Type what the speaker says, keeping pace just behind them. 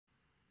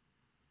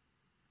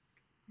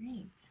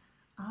Great.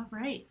 All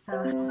right. So,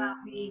 how about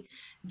we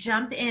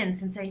jump in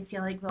since I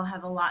feel like we'll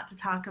have a lot to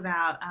talk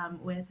about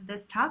with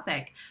this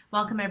topic.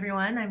 Welcome,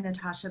 everyone. I'm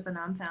Natasha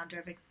Bonham, founder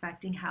of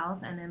Expecting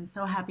Health, and I'm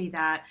so happy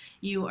that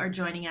you are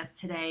joining us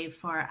today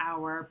for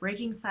our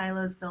Breaking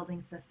Silos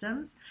Building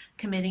Systems,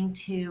 Committing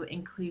to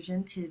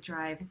Inclusion to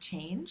Drive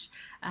Change.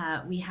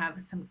 We have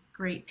some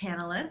great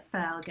panelists,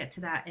 but I'll get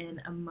to that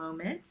in a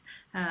moment.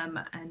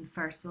 And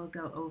first, we'll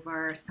go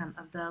over some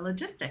of the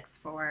logistics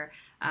for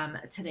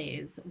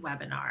today's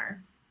webinar.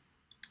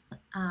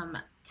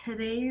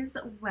 Today's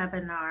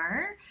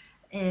webinar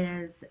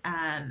is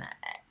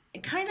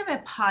kind of a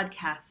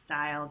podcast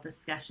style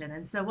discussion.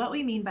 And so, what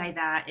we mean by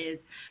that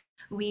is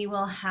we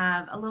will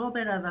have a little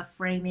bit of a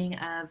framing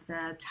of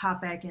the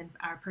topic and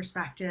our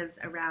perspectives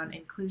around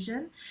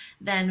inclusion.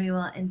 Then we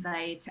will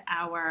invite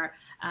our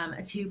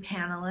two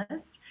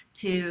panelists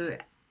to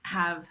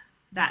have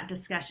that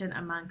discussion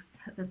amongst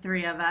the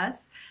three of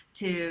us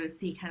to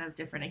see kind of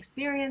different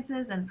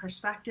experiences and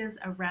perspectives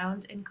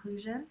around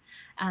inclusion.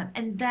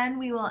 And then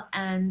we will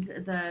end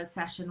the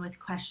session with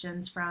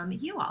questions from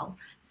you all.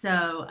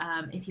 So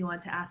if you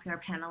want to ask our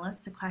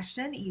panelists a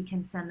question, you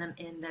can send them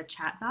in the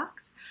chat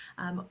box,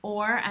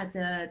 or at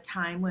the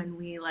time when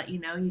we let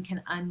you know, you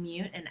can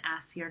unmute and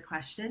ask your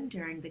question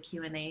during the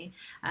Q&A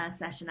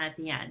session at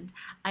the end.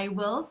 I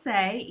will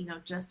say,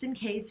 just in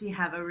case we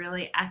have a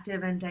really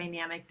active and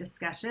dynamic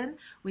discussion,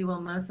 we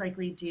will most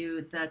likely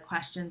do the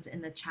questions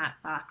in the chat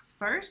box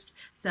first.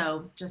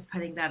 So just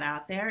putting that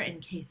out there in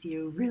case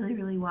you really,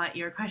 really want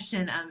your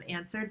question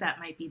answered. That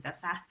might be the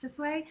fastest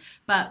way,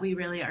 but we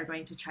really are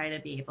going to try to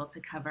be able to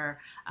cover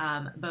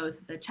both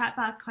the chat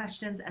box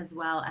questions as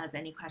well as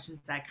any questions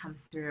that come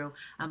through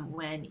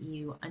when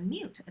you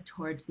unmute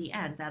towards the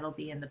end. That'll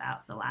be in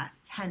about the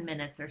last 10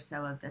 minutes or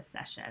so of this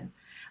session.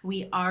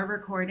 We are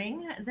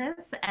recording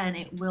this and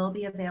it will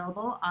be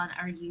available on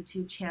our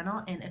YouTube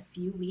channel in a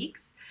few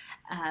weeks.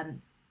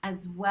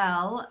 As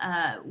well,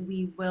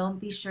 we will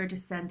be sure to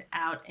send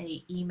out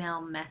an email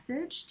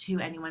message to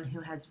anyone who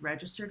has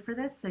registered for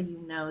this so you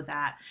know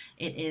that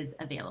it is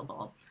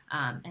available.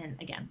 And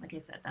again, like I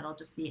said, that'll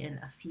just be in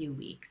a few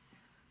weeks.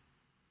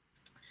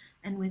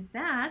 And with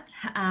that,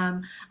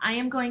 I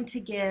am going to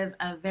give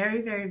a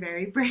very, very,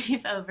 very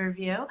brief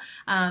overview,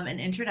 an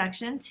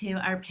introduction to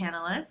our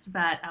panelists.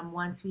 But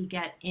once we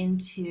get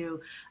into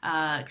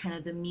kind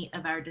of the meat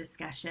of our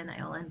discussion,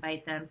 I will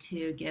invite them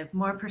to give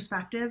more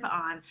perspective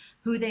on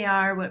who they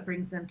are, what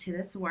brings them to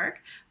this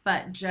work.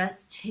 But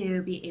just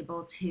to be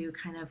able to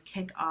kind of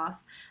kick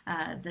off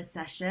the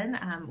session,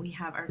 we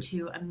have our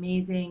two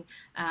amazing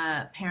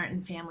parent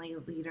and family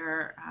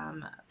leader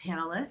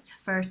panelists.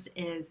 First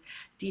is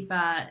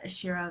Deepa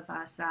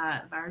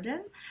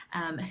Srivasavardan,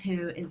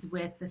 who is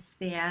with the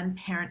SPAN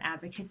Parent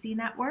Advocacy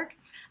Network.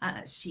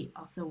 She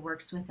also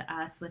works with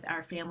us with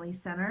our Family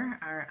Center,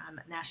 our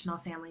National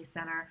Family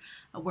Center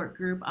work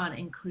group on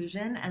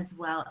inclusion, as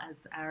well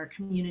as our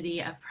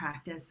community of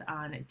practice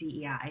on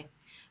DEI.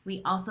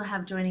 We also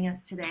have joining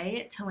us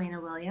today Tawana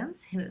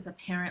Williams, who is a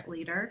parent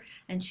leader,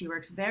 and she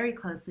works very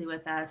closely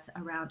with us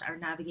around our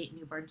Navigate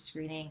Newborn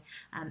Screening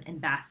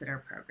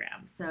ambassador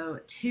program. So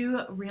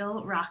two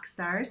real rock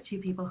stars, two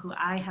people who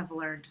I have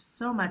learned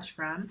so much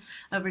from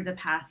over the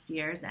past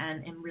years,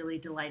 and am really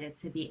delighted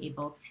to be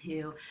able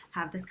to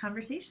have this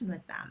conversation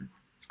with them.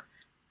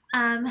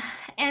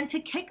 And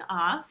to kick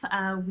off,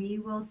 we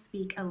will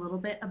speak a little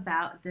bit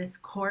about this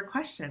core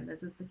question.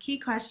 This is the key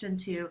question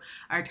to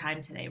our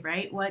time today,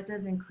 right? What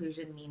does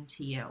inclusion mean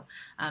to you?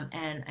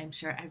 And I'm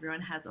sure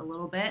everyone has a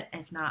little bit,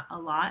 if not a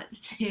lot,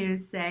 to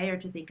say or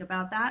to think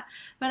about that.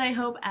 But I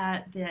hope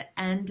at the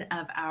end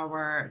of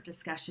our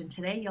discussion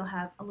today, you'll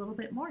have a little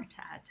bit more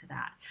to add to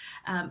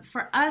that.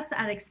 For us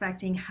at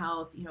Expecting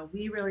Health,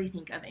 we really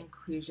think of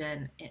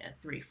inclusion in a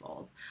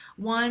threefold.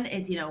 One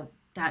is,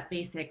 that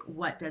basic,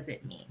 what does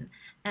it mean?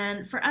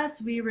 And for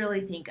us, we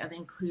really think of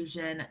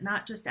inclusion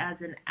not just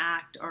as an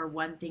act or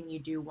one thing you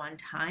do one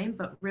time,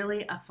 but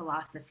really a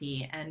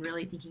philosophy and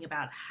really thinking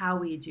about how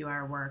we do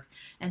our work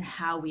and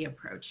how we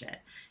approach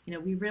it.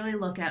 We really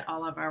look at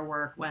all of our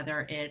work,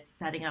 whether it's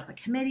setting up a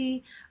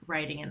committee,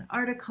 writing an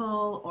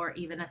article, or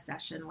even a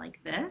session like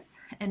this,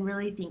 and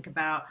really think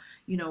about,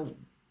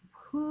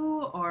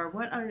 who or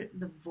what are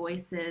the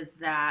voices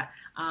that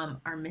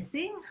are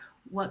missing.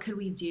 What could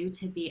we do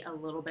to be a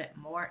little bit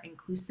more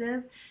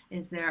inclusive?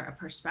 Is there a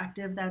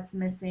perspective that's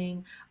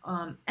missing?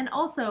 And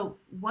also,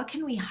 what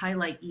can we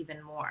highlight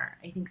even more?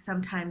 I think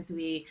sometimes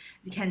we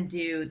can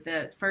do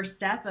the first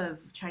step of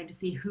trying to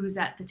see who's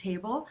at the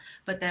table,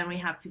 but then we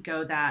have to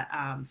go that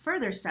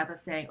further step of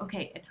saying,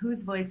 okay, and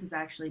whose voice is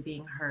actually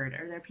being heard?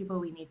 Are there people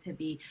we need to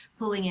be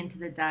pulling into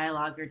the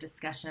dialogue or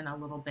discussion a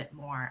little bit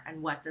more?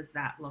 And what does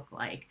that look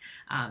like?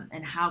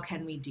 And how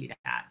can we do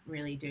that?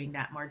 Really doing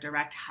that more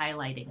direct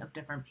highlighting of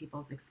different people's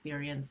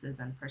experiences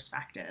and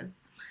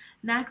perspectives.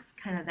 Next,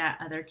 kind of that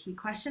other key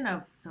question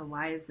of, so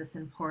why is this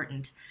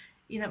important?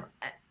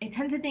 I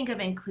tend to think of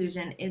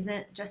inclusion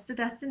isn't just a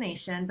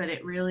destination, but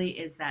it really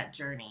is that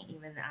journey,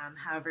 even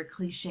however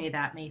cliche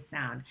that may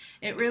sound.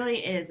 It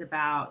really is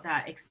about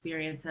that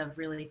experience of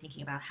really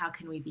thinking about how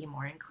can we be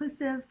more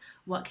inclusive,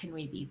 what can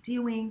we be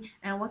doing,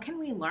 and what can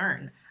we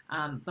learn.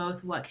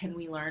 Both what can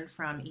we learn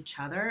from each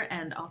other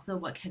and also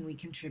what can we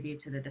contribute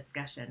to the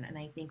discussion. And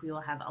I think we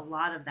will have a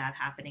lot of that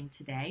happening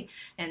today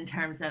in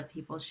terms of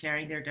people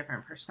sharing their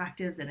different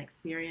perspectives and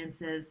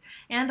experiences,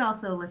 and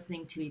also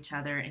listening to each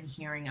other and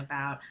hearing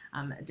about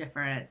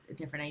different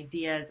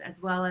ideas,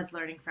 as well as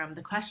learning from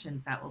the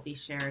questions that will be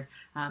shared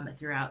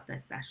throughout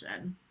this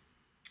session.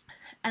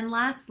 And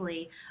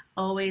lastly,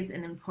 always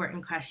an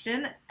important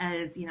question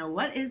is,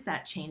 what is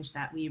that change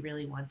that we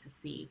really want to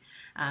see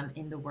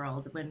in the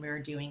world when we're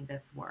doing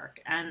this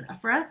work? And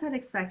for us at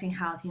Expecting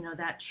Health,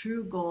 that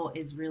true goal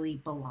is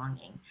really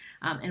belonging.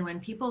 And when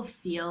people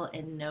feel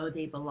and know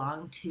they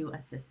belong to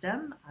a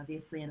system,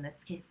 obviously in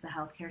this case, the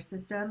healthcare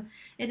system,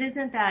 it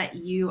isn't that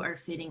you are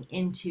fitting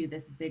into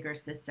this bigger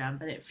system,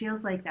 but it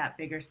feels like that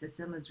bigger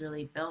system was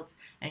really built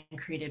and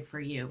created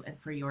for you and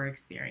for your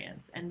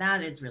experience. And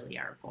that is really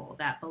our goal,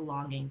 that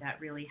belonging,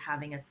 that really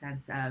having a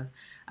sense of,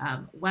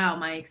 wow,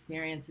 my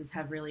experiences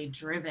have really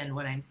driven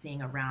what I'm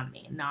seeing around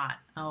me, not,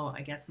 oh,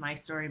 I guess my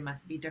story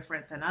must be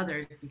different than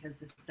others because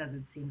this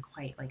doesn't seem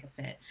quite like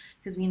a fit.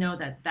 Because we know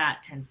that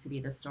that tends to be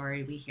the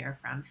story we hear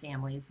from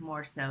families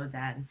more so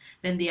than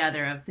the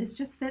other of this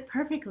just fit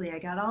perfectly. I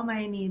got all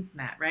my needs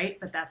met, right?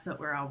 But that's what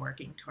we're all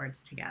working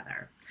towards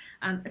together.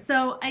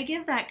 So I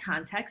give that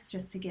context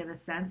just to give a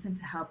sense and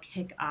to help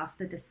kick off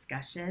the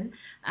discussion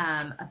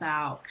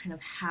about kind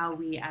of how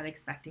we at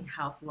Expecting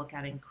Health look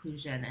at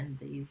inclusion and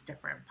these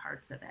different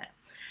parts of it.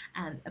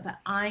 But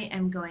I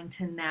am going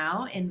to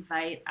now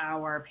invite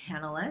our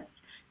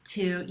panelists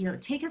to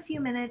take a few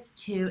minutes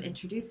to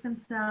introduce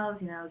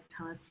themselves,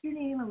 tell us your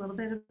name, a little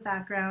bit of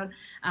background,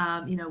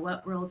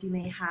 what roles you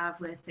may have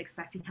with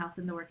Expecting Health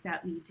and the work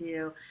that we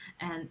do,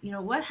 and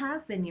what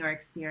have been your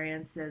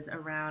experiences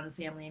around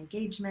family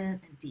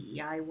engagement and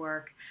DEI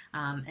work,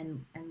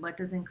 and what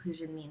does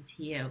inclusion mean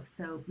to you.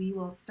 So we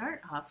will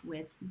start off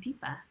with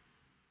Deepa.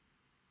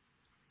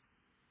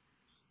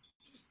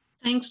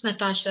 Thanks,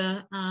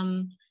 Natasha.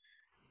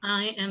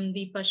 I am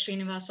Deepa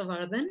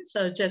Srinivasavardhan.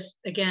 So just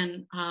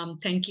again,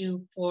 thank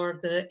you for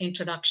the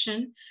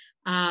introduction.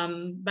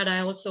 But I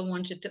also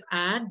wanted to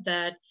add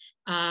that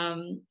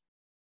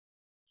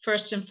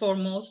first and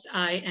foremost,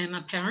 I am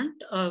a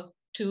parent of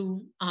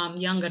two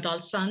young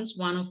adult sons,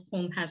 one of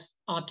whom has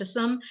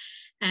autism,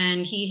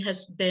 and he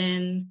has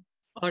been,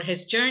 or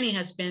his journey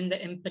has been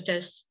the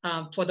impetus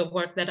for the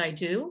work that I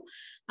do.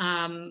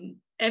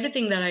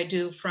 Everything that I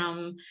do,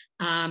 from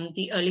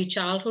the early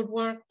childhood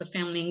work, the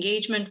family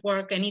engagement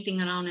work, anything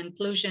around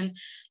inclusion,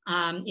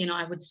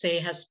 I would say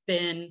has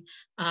been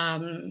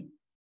a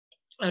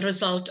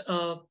result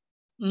of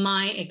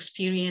my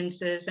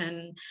experiences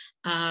and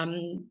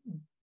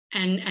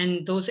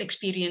those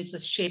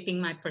experiences shaping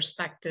my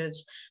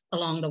perspectives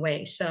along the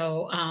way.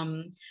 So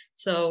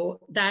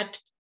that,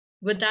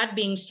 with that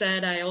being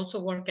said, I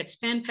also work at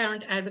SPAN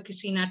Parent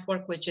Advocacy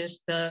Network, which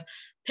is the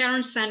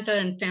Parent Center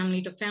and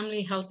Family to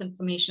Family Health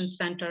Information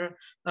Center,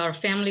 our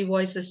Family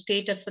Voices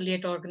state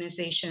affiliate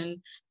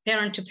organization,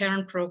 Parent to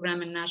Parent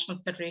program, and National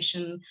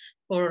Federation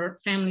for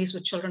Families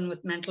with Children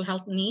with Mental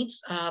Health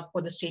Needs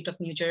for the state of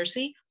New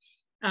Jersey.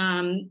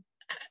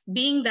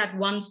 Being that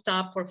one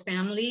stop for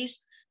families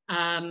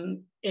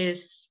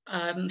has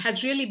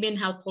really been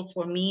helpful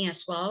for me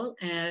as well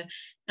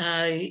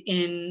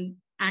in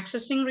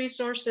accessing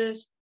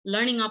resources,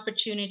 learning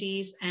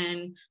opportunities,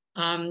 and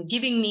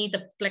giving me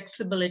the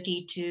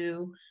flexibility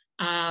to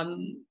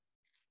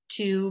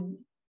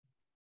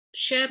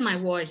share my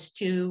voice,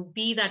 to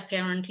be that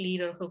parent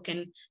leader who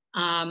can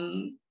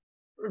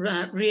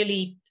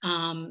really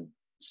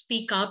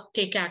speak up,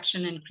 take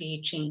action, and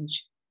create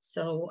change.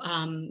 So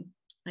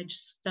I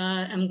just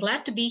am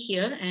glad to be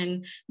here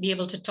and be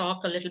able to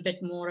talk a little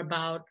bit more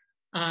about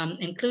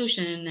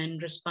inclusion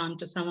and respond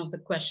to some of the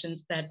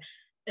questions that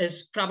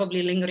is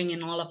probably lingering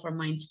in all of our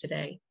minds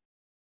today.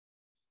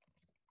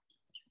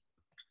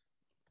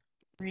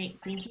 Great,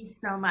 thank you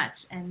so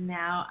much. And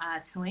now,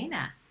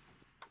 Tawana.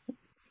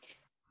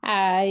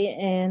 Hi,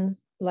 and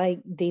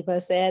like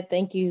Deepa said,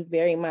 thank you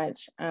very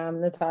much,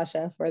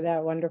 Natasha, for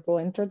that wonderful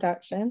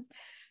introduction.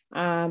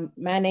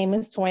 My name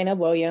is Tawana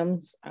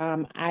Williams.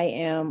 I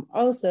am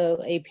also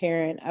a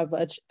parent of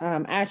I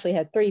actually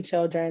had 3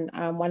 children.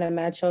 One of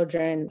my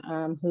children,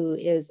 who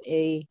is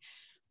a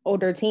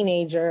older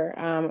teenager,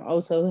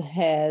 also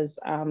has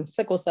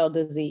sickle cell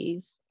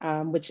disease,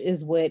 which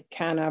is what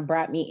kind of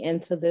brought me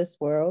into this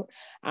world.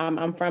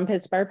 I'm from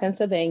Pittsburgh,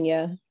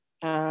 Pennsylvania.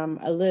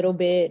 A little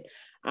bit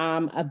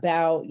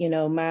about,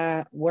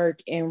 my work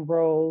and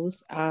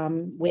roles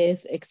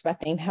with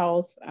Expecting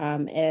Health.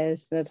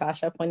 As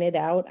Natasha pointed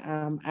out,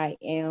 I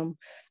am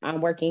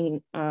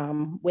working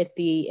with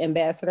the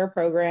Ambassador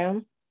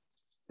Program,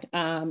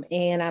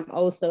 and I'm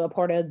also a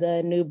part of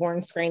the Newborn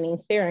Screening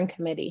Steering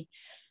Committee.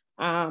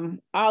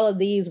 All of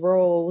these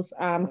roles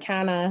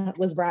kind of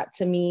was brought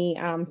to me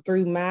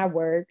through my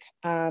work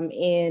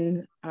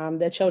in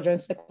the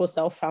Children's Sickle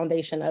Cell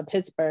Foundation of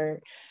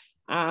Pittsburgh,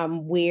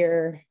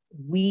 where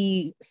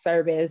we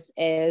service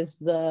as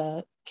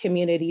the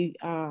community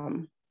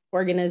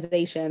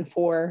organization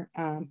for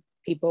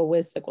people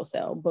with sickle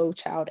cell, both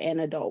child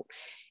and adult,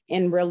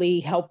 and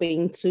really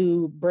helping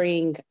to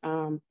bring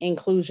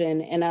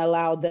inclusion and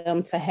allow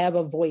them to have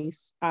a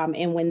voice.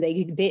 And when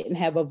they didn't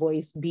have a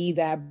voice, be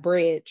that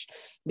bridge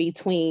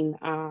between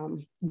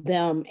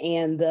them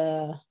and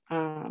the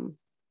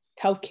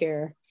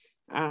healthcare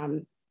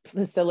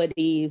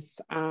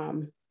facilities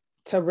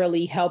to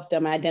really help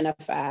them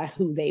identify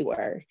who they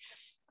were.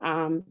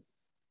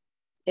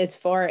 As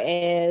far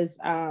as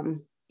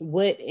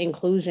what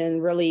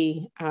inclusion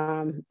really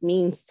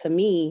means to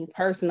me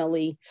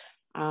personally,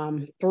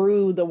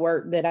 through the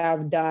work that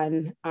I've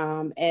done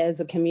as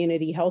a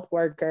community health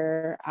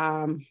worker,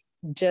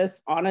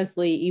 just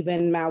honestly,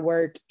 even my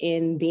work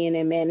in being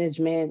in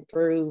management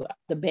through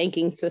the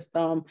banking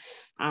system,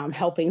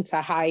 helping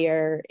to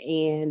hire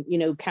and,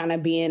 kind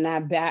of being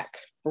that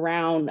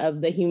background of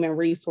the human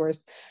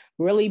resource,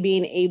 really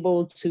being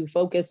able to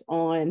focus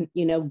on,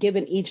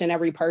 giving each and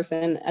every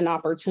person an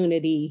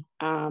opportunity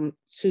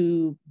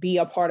to be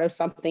a part of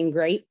something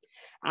great.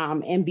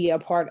 And be a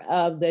part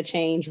of the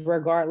change,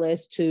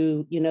 regardless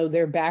to,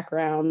 their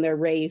background, their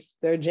race,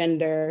 their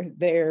gender,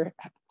 their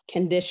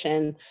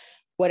condition,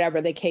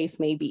 whatever the case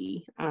may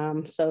be.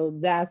 So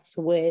that's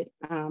what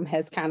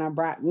has kind of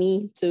brought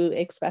me to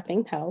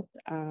Expecting Health.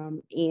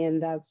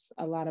 And that's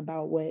a lot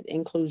about what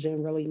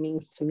inclusion really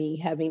means to me,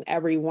 having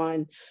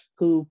everyone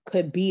who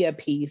could be a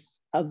piece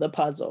of the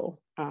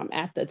puzzle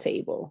at the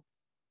table.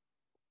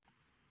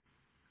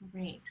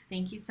 Great.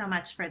 Thank you so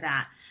much for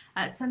that.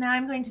 So now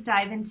I'm going to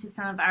dive into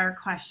some of our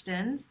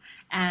questions,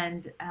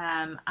 and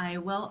I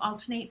will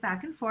alternate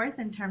back and forth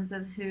in terms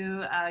of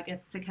who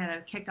gets to kind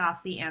of kick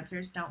off the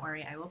answers. Don't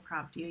worry, I will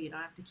prompt you. You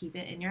don't have to keep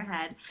it in your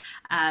head.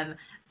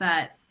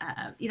 But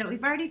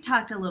we've already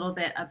talked a little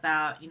bit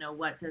about,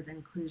 what does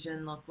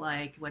inclusion look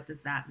like? What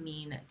does that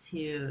mean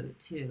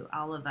to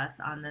all of us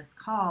on this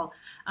call?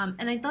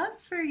 And I'd love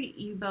for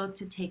you both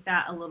to take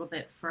that a little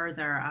bit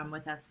further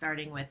with us,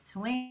 starting with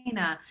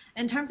Tawana,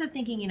 in terms of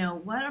thinking,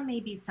 what are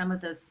maybe some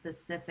of those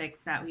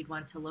specifics that we'd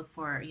want to look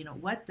for?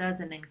 What does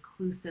an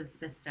inclusive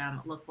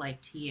system look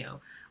like to you?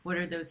 What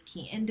are those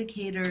key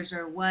indicators,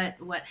 or what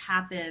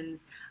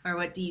happens, or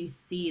what do you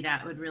see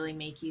that would really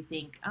make you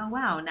think, oh,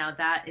 wow, now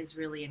that is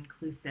really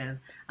inclusive,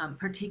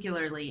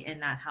 particularly in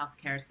that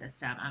healthcare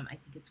system? I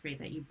think it's great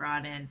that you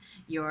brought in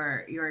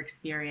your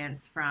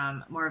experience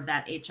from more of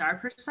that HR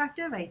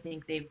perspective. I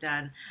think they've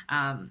done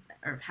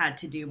or had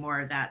to do more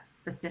of that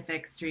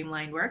specific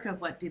streamlined work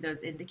of what do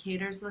those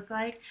indicators look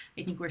like.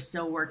 I think we're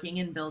still working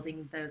and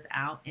building those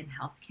out in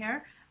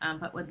healthcare.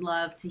 But would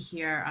love to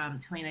hear,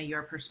 Tawana,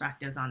 your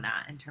perspectives on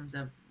that in terms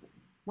of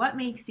what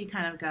makes you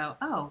kind of go,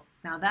 oh,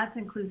 now that's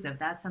inclusive.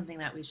 That's something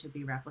that we should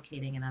be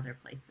replicating in other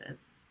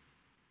places.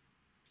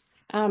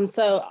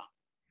 So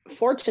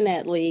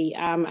fortunately,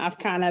 I've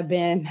kind of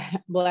been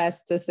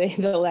blessed, to say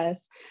the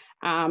least,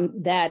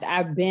 that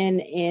I've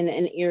been in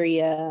an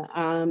area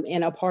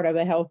in a part of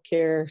a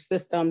healthcare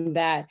system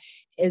that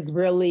is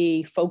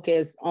really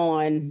focused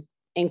on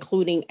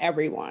including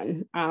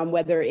everyone,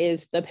 whether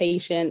it's the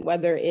patient,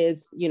 whether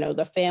it's,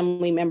 the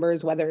family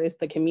members, whether it's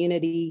the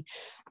community,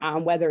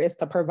 whether it's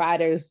the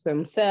providers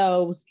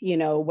themselves,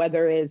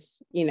 whether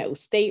it's,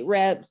 state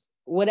reps,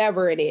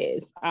 whatever it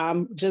is,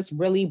 just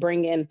really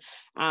bringing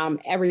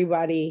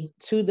everybody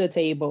to the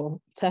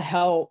table to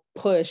help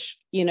push,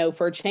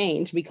 for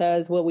change.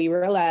 Because what we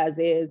realize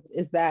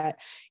is that,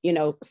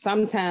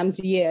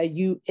 sometimes,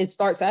 it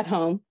starts at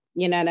home,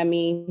 you know what I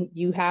mean?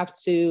 You have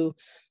to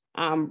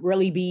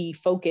really be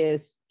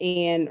focused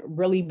and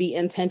really be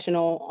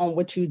intentional on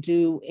what you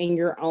do in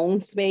your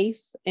own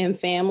space and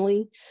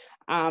family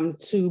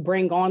to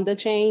bring on the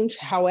change.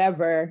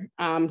 However,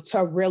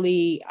 to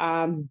really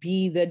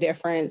be the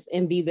difference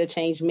and be the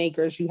change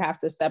makers, you have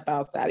to step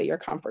outside of your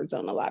comfort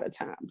zone a lot of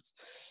times.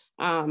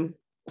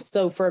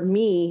 So for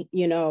me,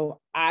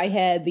 I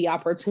had the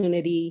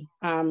opportunity,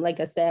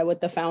 like I said,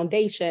 with the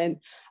foundation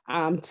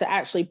to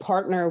actually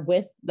partner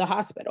with the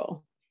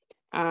hospital.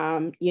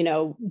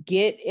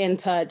 Get in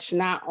touch,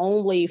 not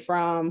only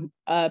from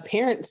a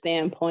parent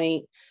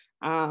standpoint,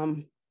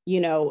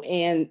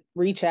 and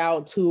reach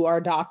out to our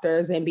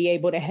doctors and be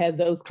able to have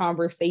those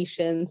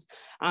conversations,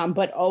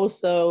 but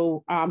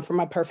also from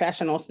a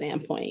professional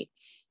standpoint.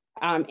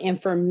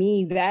 And for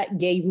me, that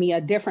gave me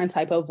a different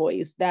type of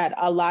voice that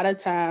a lot of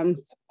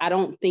times I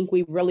don't think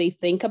we really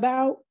think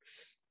about.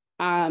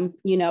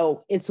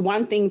 It's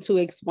one thing to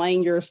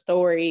explain your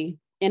story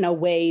in a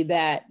way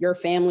that your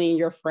family and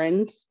your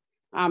friends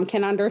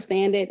can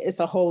understand it. It's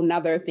a whole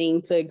nother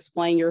thing to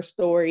explain your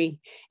story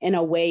in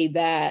a way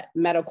that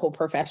medical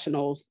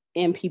professionals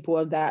and people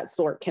of that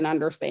sort can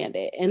understand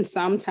it. And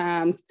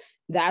sometimes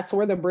that's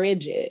where the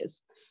bridge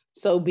is.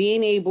 So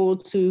being able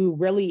to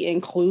really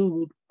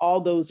include all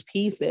those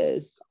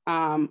pieces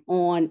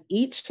on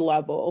each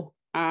level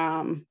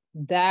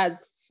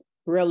that's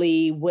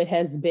really what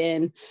has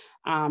been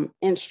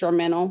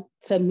instrumental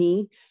to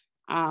me.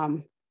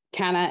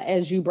 Kind of,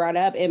 as you brought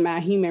up, in my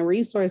human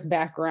resource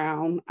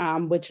background,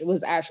 which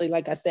was actually,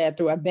 like I said,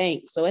 through a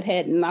bank. So it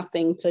had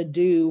nothing to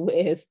do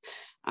with,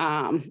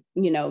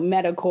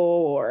 medical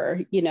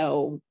or,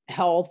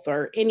 health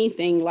or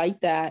anything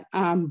like that.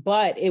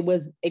 But it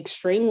was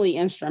extremely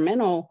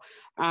instrumental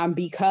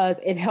because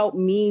it helped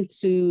me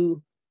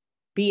to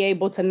be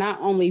able to not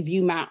only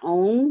view my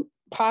own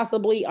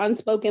possibly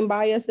unspoken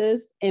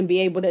biases and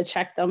be able to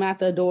check them at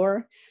the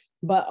door,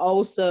 but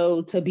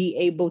also to be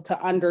able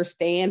to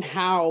understand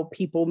how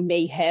people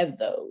may have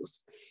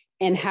those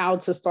and how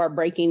to start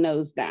breaking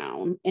those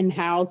down and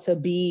how to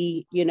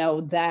be,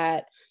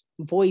 that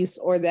voice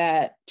or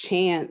that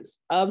chance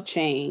of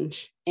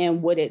change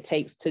and what it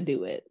takes to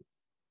do it.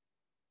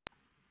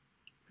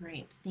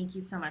 Great. Thank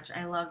you so much.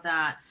 I love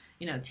that,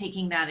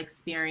 taking that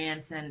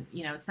experience and,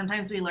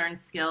 sometimes we learn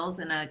skills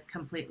in a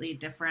completely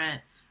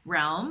different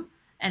realm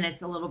and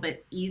it's a little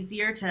bit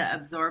easier to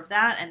absorb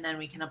that and then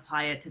we can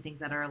apply it to things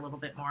that are a little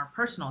bit more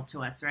personal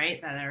to us, right?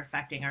 That are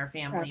affecting our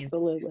families.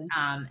 Absolutely.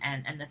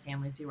 And the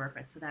families we work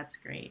with. So that's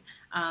great.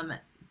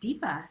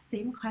 Deepa,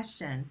 same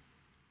question.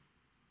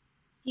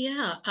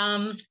 Yeah,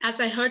 as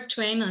I heard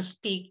Twaina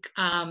speak,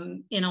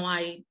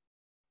 I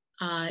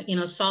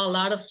saw a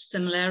lot of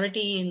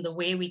similarity in the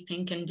way we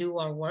think and do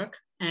our work.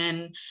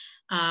 And,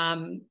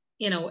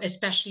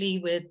 especially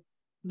with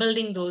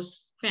building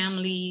those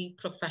family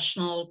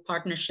professional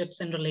partnerships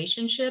and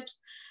relationships.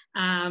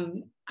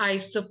 I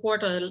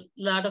support a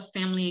lot of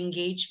family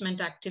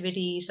engagement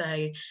activities.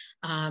 I,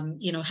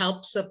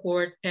 help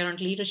support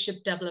parent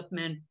leadership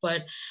development.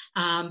 But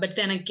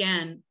then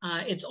again,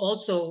 it's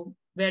also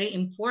very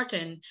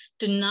important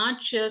to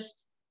not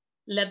just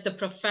let the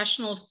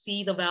professionals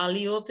see the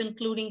value of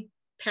including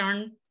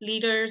parent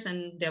leaders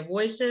and their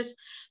voices,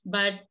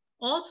 but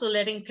also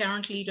letting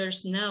parent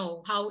leaders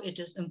know how it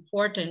is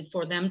important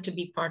for them to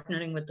be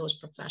partnering with those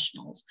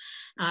professionals.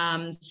 There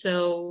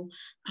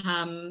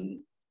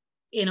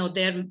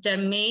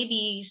may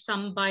be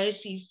some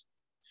biases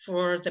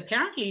for the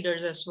parent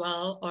leaders as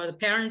well, or the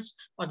parents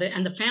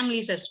and the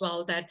families as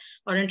well that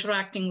are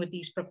interacting with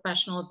these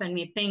professionals, and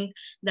we think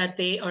that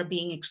they are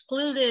being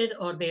excluded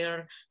or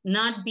they're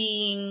not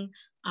being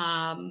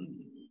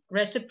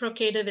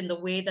reciprocative in the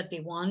way that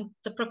they want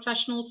the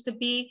professionals to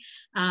be.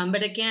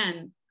 But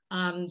again,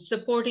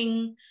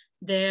 supporting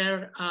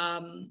their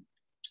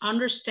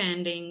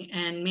understanding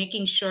and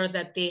making sure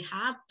that they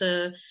have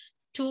the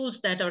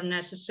tools that are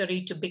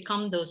necessary to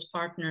become those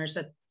partners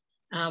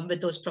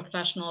with those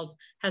professionals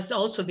has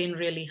also been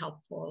really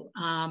helpful.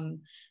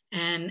 And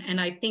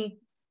I think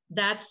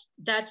that's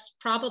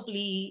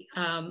probably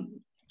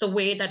the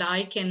way that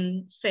I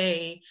can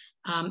say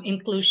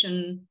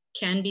inclusion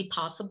can be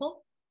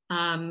possible.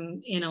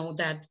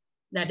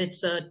 That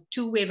it's a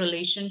two-way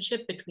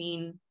relationship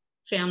between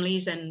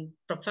families and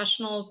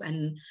professionals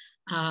and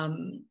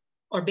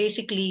or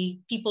basically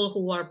people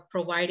who are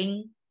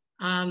providing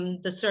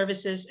the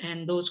services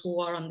and those who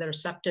are on the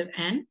receptive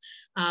end.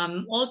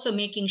 Also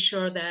making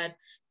sure that,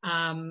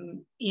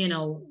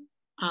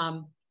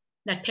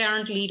 that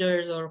parent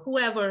leaders or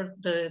whoever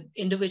the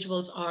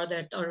individuals are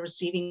that are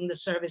receiving the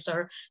service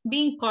are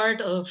being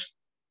part of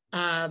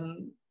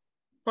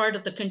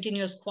the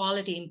continuous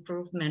quality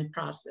improvement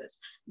process.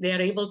 They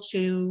are able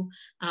to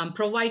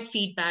provide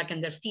feedback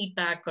and their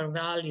feedback are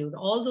valued.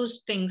 All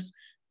those things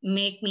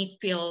make me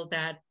feel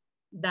that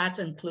that's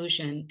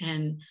inclusion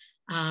and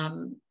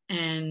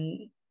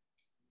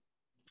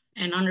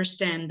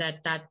understand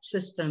that that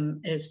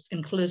system is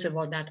inclusive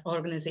or that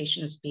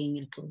organization is being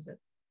inclusive.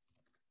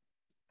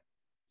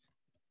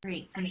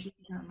 Great, thank you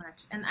so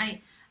much. And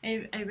I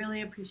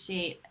really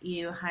appreciate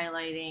you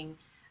highlighting,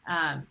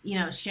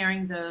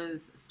 sharing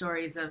those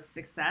stories of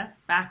success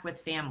back with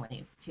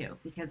families too,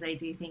 because I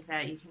do think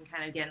that you can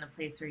kind of get in a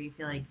place where you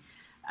feel like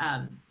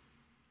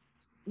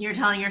you're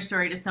telling your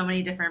story to so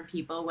many different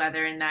people,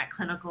 whether in that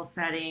clinical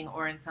setting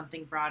or in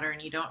something broader,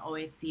 and you don't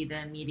always see the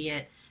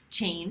immediate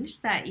change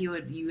that you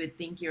would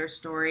think your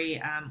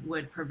story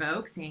would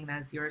provoke, seeing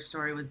as your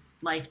story was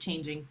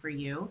life-changing for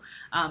you.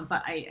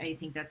 But I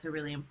think that's a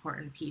really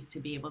important piece to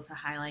be able to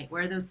highlight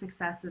where those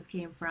successes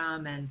came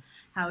from and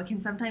how it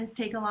can sometimes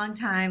take a long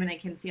time and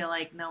it can feel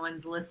like no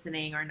one's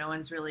listening or no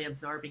one's really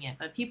absorbing it,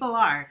 but people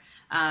are.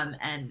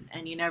 And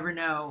you never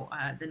know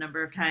the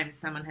number of times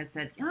someone has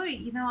said, oh,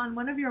 on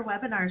one of your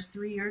webinars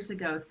 3 years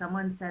ago,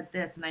 someone said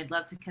this, and I'd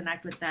love to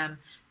connect with them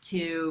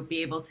to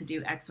be able to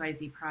do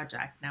XYZ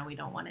project. Now, we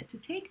don't want it to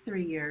take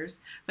 3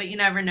 years, but you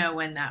never know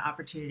when that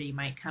opportunity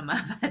might come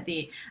up at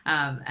a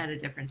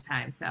different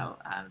time. So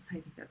I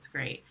think that's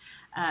great.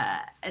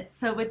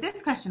 So with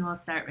this question, we'll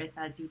start with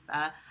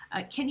Deepa.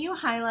 Can you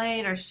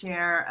highlight or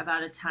share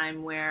about a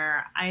time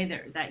where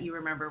that you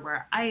remember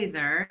where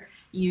either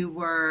you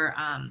were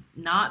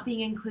not being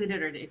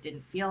included or it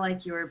didn't feel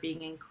like you were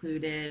being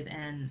included,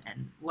 and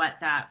what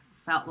that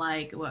felt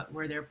like? What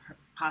were there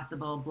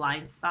possible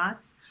blind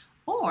spots?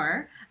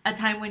 or a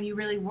time when you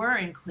really were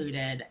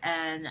included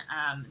and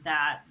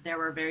that there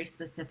were very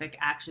specific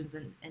actions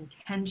and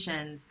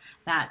intentions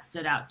that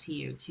stood out to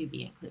you to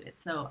be included.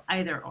 So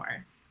either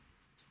or.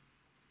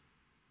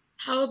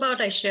 How about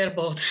I share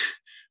both?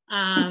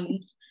 um,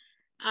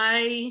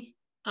 I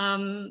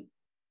um,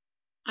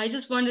 I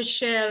just want to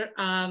share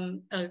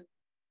a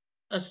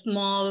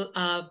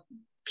small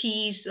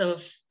piece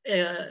of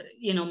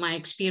my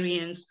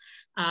experience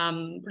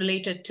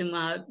related to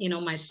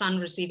my son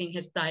receiving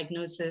his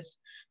diagnosis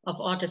of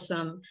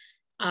autism.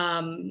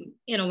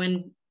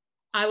 When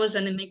I was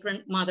an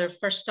immigrant mother,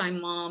 first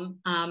time mom,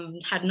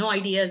 had no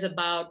ideas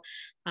about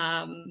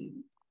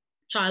um,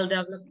 child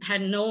development,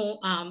 had no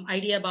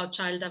idea about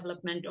child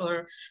development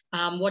or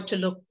what to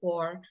look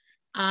for,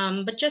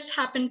 but just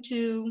happened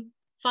to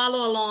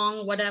follow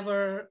along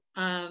whatever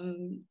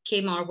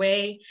came our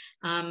way.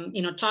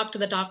 Talk to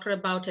the doctor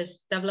about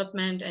his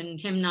development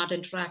and him not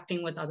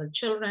interacting with other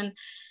children.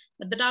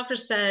 But the doctor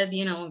said,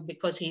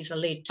 because he's a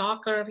late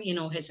talker,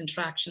 his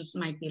interactions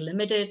might be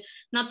limited.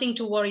 Nothing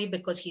to worry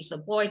because he's a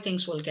boy,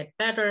 things will get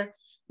better.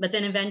 But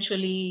then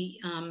eventually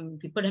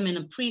we put him in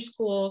a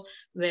preschool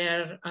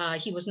where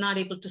he was not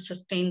able to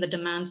sustain the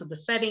demands of the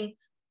setting,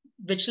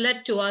 which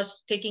led to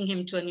us taking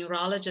him to a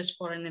neurologist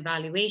for an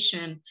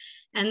evaluation.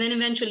 And then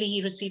eventually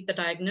he received the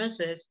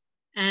diagnosis.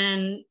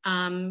 And,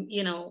 I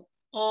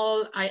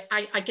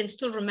can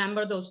still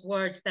remember those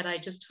words that I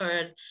just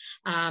heard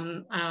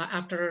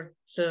after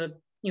the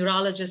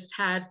neurologist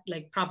had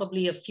like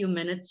probably a few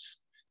minutes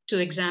to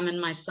examine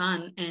my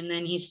son. And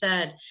then he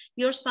said,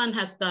 your son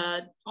has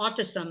the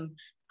autism.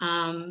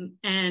 And,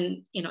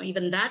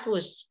 even that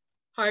was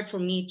hard for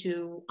me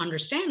to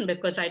understand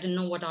because I didn't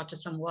know what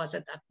autism was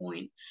at that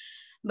point.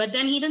 But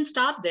then he didn't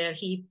stop there.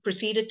 He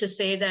proceeded to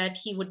say that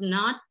he would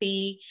not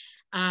be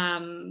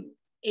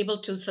able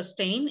to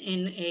sustain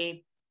in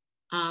a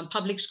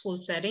public school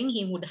setting.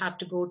 He would have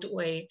to go to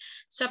a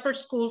separate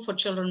school for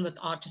children with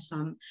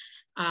autism.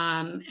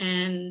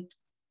 And,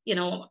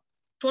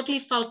 totally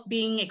felt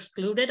being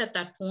excluded at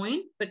that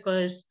point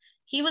because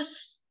he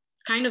was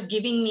kind of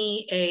giving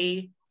me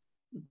a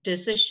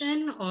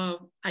decision,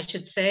 or I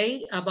should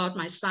say, about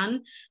my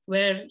son,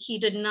 where he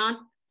did not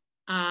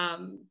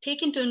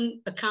take into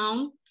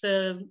account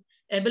the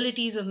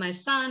abilities of my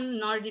son,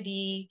 nor did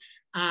he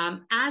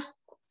ask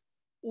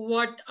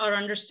what our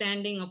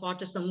understanding of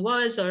autism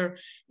was, or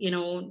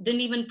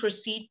didn't even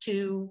proceed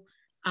to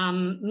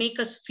make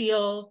us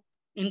feel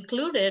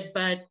included,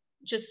 but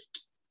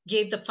just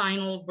gave the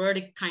final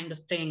verdict kind of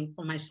thing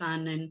for my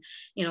son. And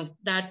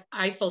that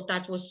I felt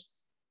that was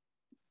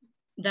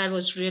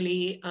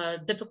really a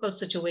difficult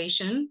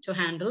situation to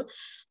handle.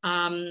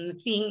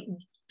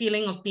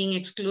 Feeling of being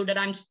excluded.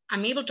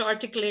 I'm able to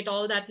articulate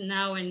all that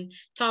now and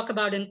talk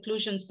about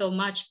inclusion so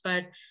much,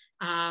 but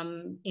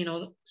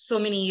so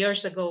many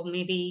years ago,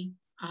 maybe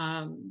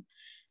 20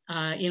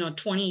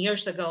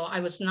 years ago, I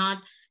was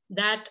not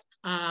that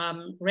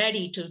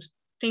ready to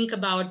think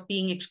about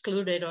being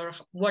excluded or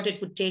what it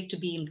would take to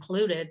be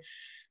included.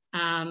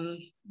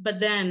 But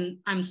then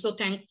I'm so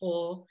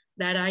thankful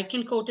that I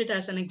can quote it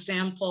as an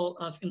example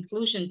of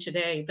inclusion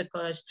today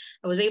because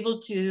I was able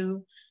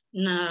to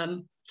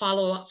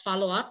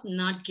follow up,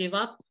 not give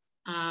up,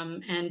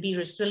 and be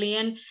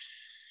resilient,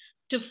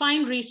 to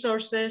find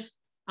resources.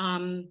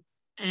 And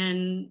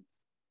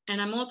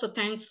I'm also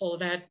thankful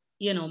that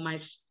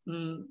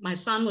my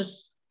son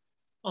was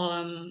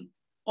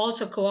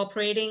also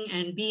cooperating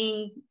and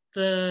being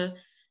the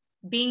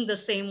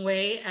same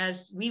way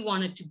as we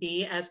wanted to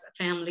be as a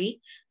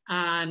family,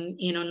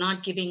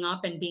 not giving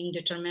up and being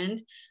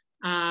determined.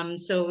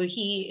 So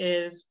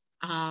he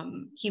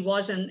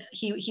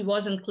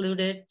was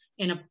included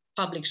in a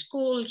public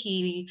school.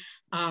 He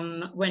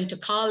went to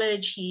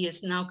college. He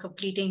is now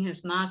completing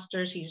his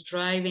master's. He's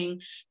driving.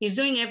 He's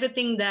doing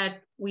everything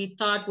that we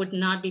thought would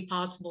not be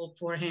possible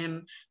for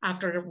him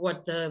after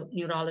what the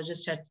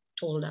neurologist had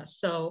told us.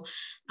 So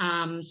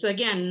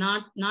again,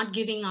 not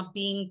giving up,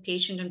 being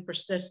patient and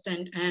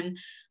persistent, and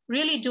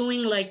really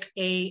doing like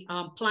a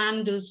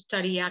plan, do,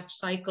 study, act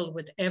cycle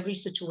with every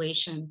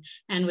situation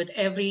and with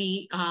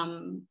every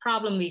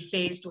problem we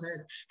faced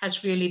with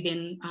has really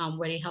been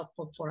very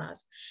helpful for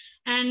us.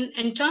 And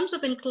in terms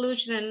of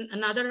inclusion,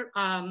 another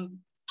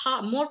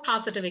more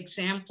positive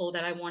example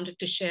that I wanted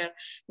to share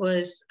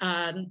was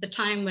the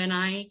time when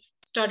I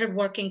started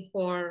working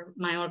for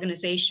my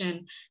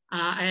organization.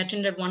 I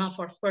attended one of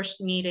our first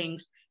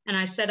meetings and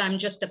I said, I'm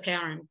just a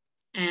parent,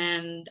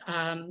 and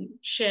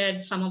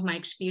shared some of my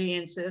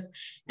experiences.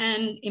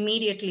 And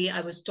immediately I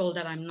was told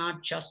that I'm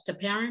not just a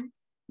parent,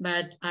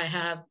 but I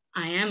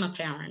am a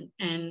parent.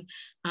 And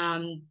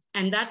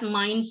that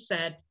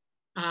mindset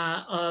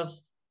of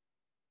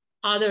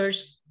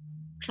others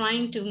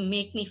trying to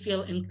make me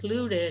feel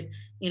included,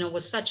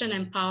 was such an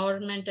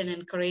empowerment and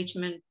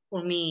encouragement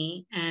for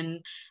me.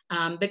 And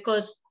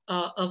because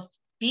of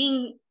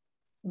being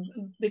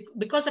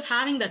because of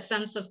having that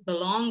sense of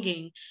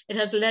belonging, it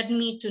has led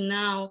me to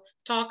now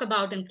talk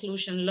about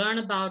inclusion, learn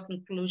about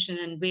inclusion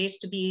and ways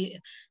to be,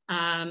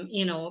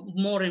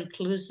 more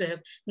inclusive,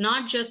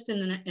 not just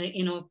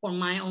for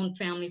my own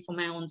family, for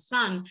my own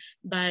son,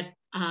 but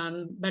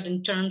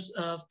in terms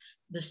of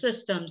the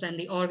systems and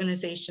the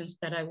organizations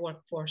that I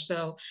work for.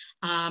 So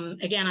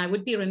again, I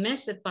would be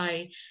remiss if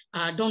I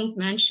don't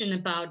mention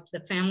about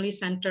the Family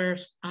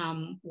Center's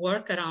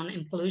work around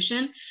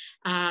inclusion.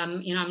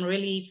 I'm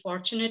really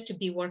fortunate to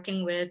be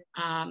working with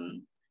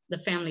the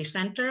Family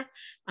Center.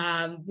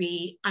 As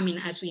we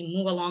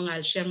move along,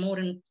 I'll share more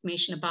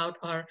information about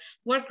our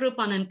work group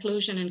on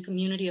inclusion and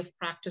community of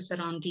practice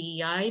around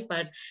DEI.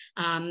 But,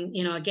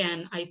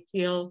 again, I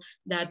feel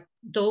that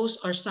those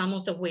are some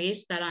of the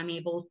ways that I'm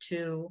able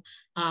to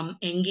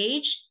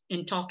engage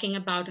in talking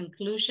about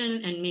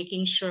inclusion and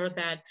making sure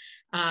that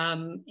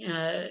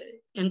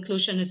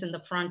inclusion is in the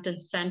front and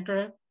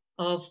center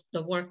of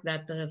the work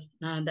that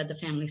the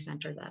Family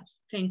Center does.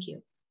 Thank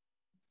you.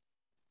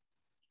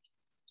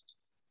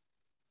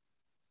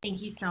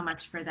 Thank you so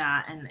much for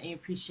that, and I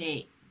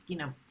appreciate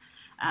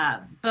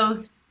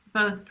both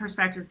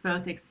perspectives,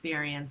 both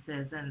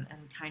experiences, and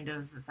kind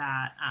of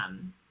that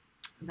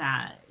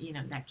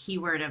that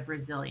keyword of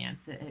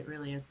resilience. It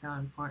really is so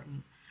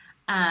important.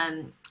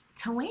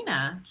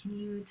 Tawana, can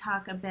you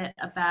talk a bit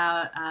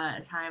about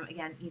a time,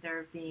 again,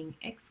 either being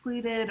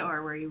excluded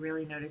or where you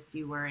really noticed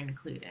you were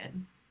included?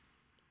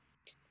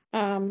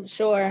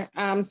 Sure.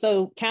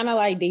 So kind of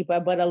like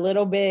Deepa, but a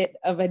little bit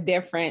of a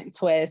different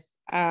twist.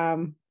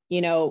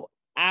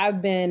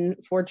 I've been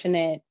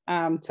fortunate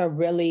to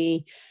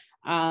really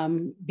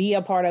be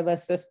a part of a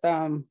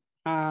system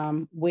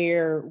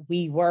where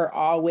we were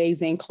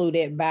always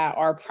included by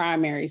our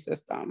primary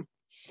system.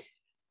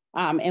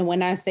 And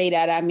when I say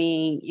that, I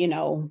mean,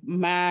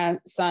 my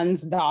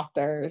son's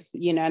doctors,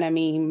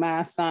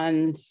 my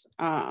son's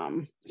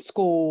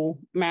school,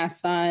 my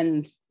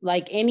son's,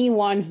 like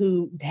anyone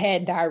who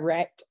had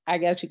direct, I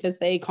guess you could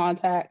say,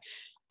 contact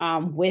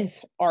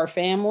with our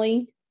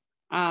family.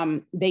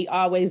 They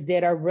always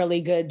did a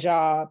really good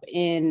job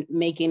in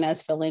making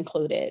us feel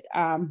included,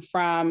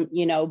 from,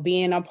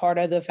 being a part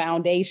of the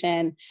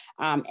foundation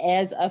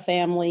as a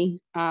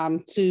family,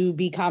 to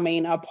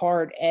becoming a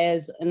part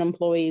as an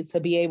employee, to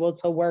be able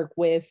to work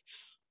with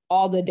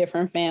all the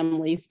different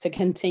families, to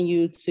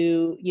continue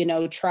to,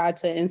 try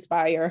to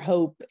inspire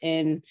hope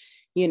and,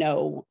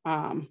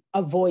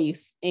 a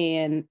voice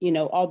and,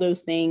 all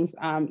those things.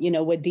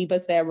 What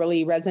Deepa said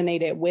really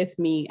resonated with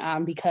me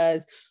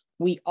because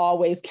we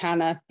always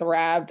kind of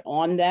thrived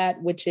on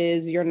that, which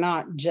is you're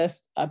not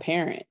just a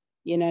parent,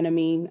 you know what I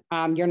mean?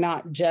 You're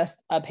not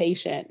just a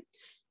patient.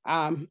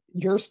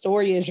 Your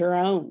story is your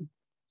own,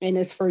 and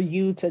it's for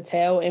you to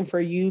tell and for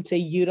you to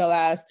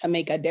utilize to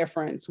make a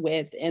difference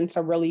with and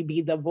to really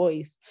be the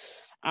voice.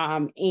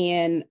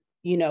 And,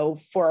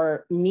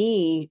 for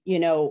me,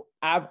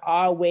 I've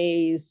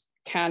always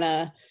kind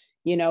of,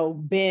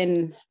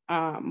 been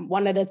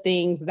one of the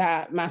things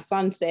that my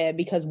son said,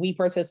 because we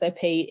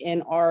participate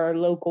in our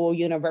local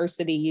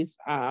universities,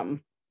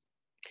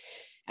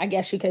 I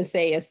guess you could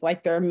say it's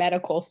like their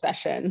medical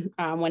session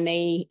when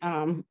they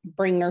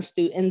bring their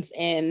students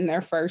in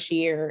their first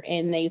year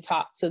and they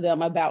talk to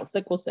them about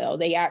sickle cell.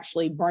 They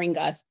actually bring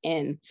us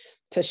in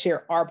to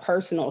share our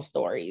personal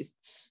stories,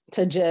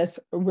 to just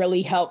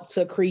really help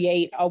to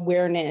create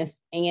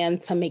awareness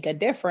and to make a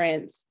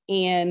difference.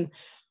 And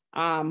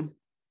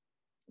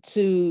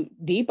to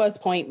Deepa's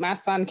point, my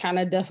son kind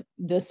of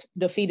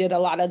defeated a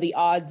lot of the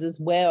odds as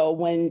well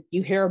when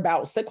you hear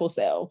about sickle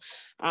cell,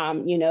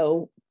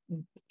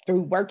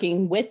 through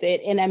working with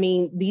it. And I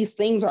mean, these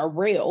things are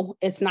real.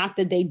 It's not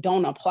that they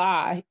don't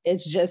apply.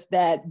 It's just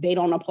that they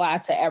don't apply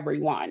to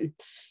everyone.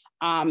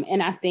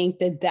 And I think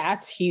that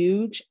that's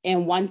huge.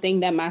 And one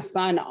thing that my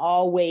son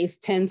always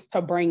tends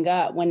to bring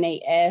up when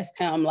they ask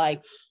him,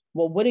 like,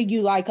 well, what do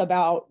you like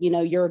about,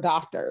 your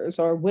doctors?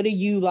 Or what do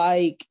you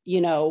like,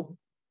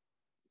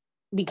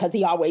 because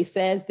he always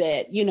says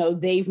that,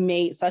 they've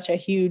made such a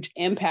huge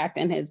impact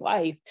in his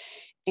life.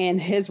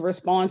 And his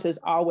response is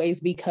always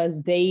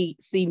because they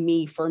see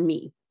me for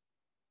me.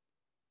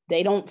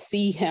 They don't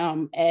see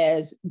him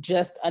as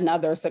just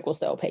another sickle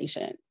cell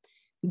patient.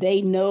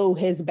 They know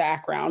his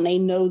background. They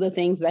know the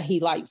things that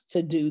he likes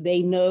to do.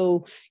 They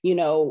know,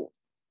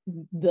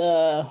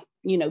 the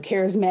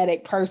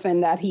charismatic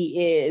person that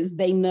he is.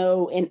 They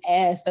know and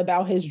ask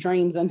about his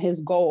dreams and his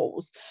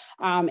goals.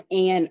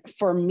 And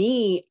for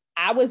me,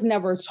 I was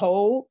never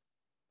told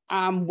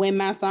when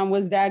my son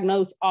was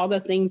diagnosed all the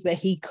things that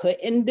he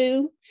couldn't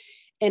do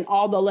and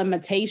all the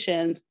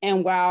limitations.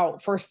 And while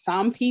for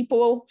some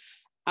people,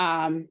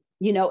 and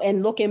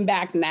looking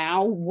back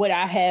now, would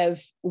I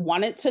have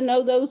wanted to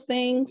know those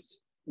things?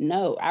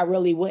 No, I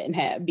really wouldn't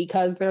have,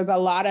 because there's a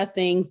lot of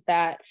things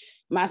that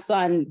my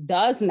son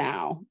does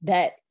now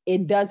that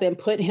it doesn't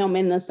put him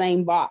in the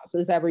same box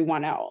as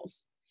everyone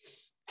else.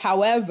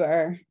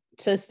 However,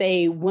 to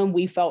say when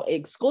we felt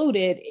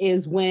excluded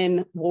is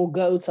when we'll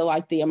go to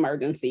like the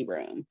emergency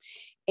room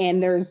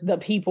and there's the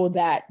people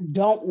that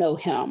don't know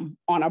him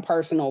on a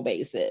personal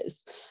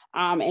basis.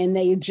 And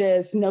they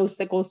just know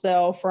sickle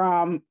cell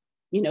from,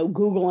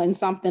 Googling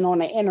something on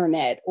the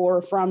internet,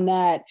 or from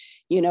that,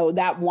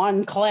 that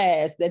one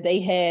class that they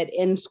had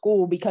in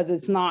school, because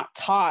it's not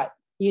taught,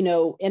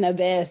 in a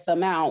vast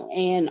amount.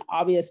 And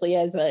obviously,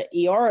 as a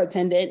ER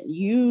attendant,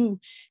 you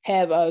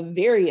have a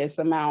various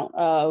amount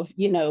of,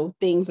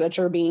 things that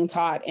you're being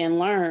taught and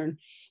learned.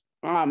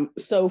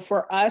 So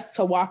for us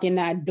to walk in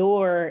that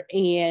door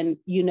and,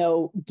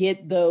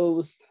 get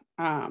those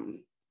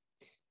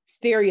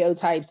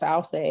stereotypes,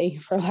 I'll say,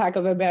 for lack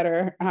of a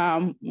better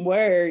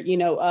word,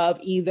 of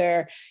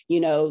either,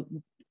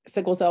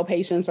 sickle cell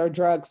patients are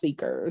drug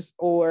seekers,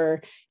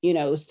 or,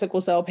 sickle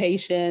cell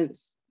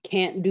patients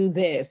can't do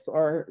this,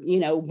 or,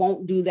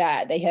 won't do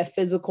that. They have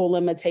physical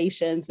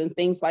limitations and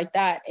things like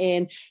that.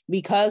 And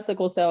because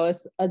sickle cell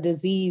is a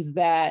disease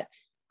that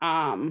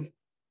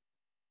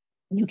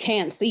you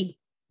can't see,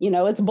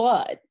 it's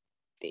blood.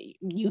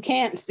 You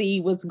can't see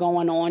what's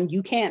going on.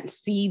 You can't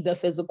see the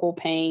physical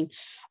pain.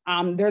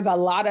 There's a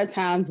lot of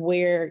times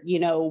where,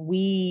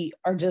 we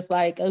are just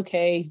like,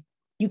 okay,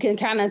 you can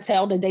kind of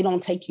tell that they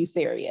don't take you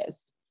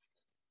serious.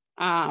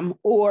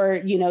 Or,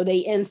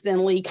 they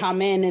instantly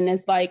come in and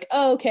it's like,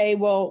 oh, okay,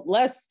 well,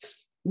 let's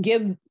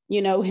give,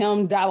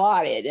 him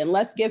Dilaudid, and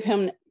let's give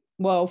him,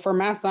 well, for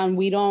my son,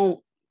 we don't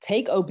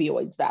take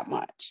opioids that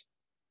much.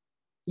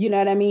 You know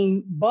what I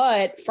mean?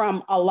 But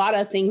from a lot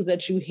of things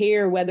that you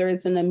hear, whether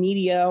it's in the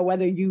media or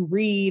whether you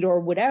read or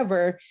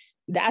whatever,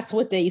 that's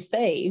what they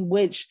say,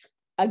 which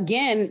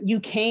again, you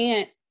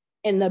can't.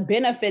 And the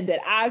benefit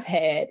that I've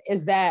had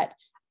is that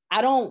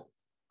I don't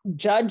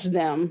judge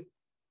them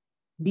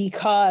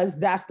because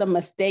that's the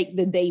mistake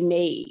that they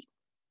made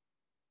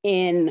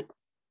in,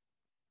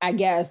 I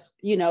guess,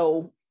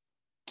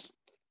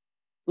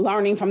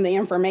 learning from the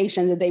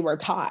information that they were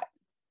taught.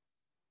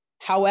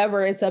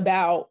 However, it's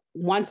about,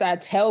 once I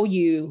tell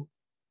you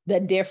the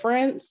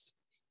difference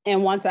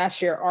and once I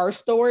share our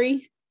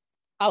story,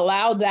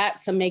 allow that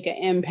to make an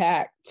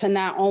impact to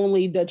not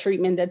only the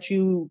treatment that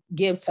you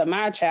give to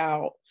my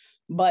child,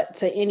 but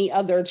to any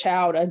other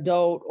child,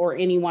 adult, or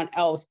anyone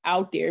else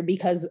out there.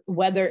 Because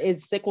whether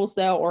it's sickle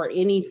cell or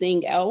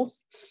anything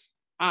else,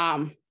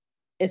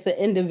 it's an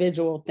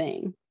individual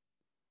thing.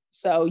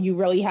 So you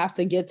really have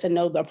to get to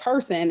know the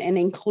person and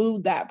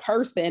include that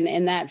person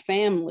in that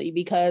family,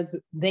 because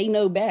they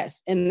know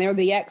best and they're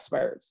the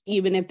experts,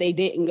 even if they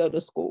didn't go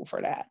to school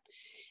for that.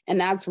 And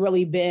that's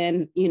really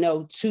been,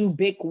 two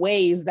big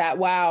ways that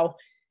while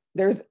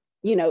there's,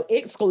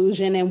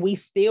 exclusion, and we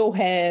still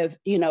have,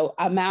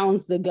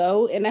 amounts to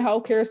go in the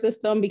healthcare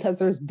system, because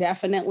there's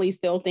definitely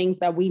still things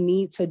that we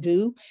need to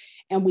do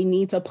and we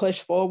need to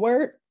push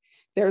forward.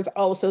 There's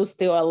also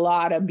still a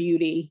lot of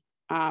beauty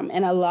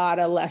and a lot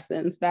of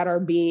lessons that are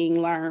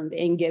being learned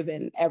and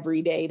given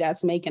every day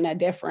that's making a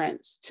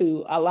difference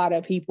to a lot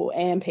of people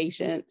and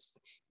patients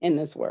in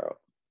this world.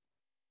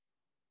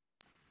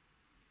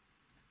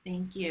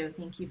 Thank you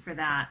for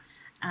that.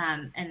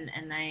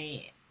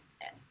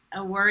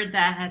 A word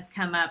that has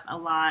come up a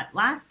lot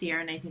last year,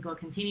 and I think will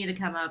continue to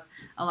come up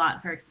a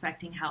lot for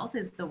Expecting Health,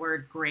 is the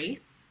word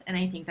grace. And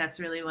I think that's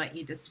really what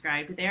you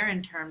described there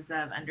in terms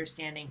of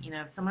understanding,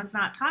 if someone's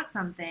not taught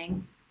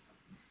something,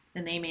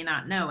 then they may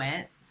not know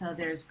it. So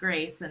there's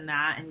grace in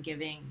that, and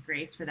giving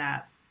grace for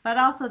that. But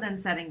also then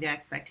setting the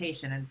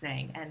expectation and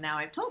saying, and now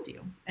I've told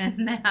you, and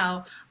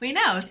now we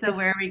know. So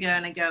where are we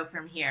going to go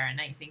from here? And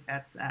I think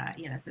that's,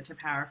 such a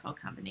powerful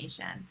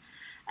combination.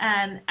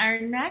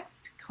 Our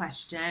next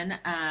question,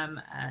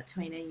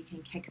 Toina, you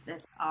can kick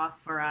this off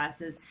for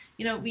us, is,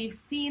 we've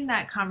seen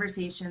that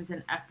conversations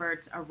and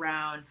efforts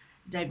around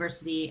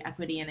diversity,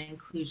 equity, and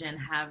inclusion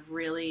have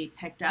really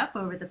picked up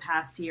over the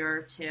past year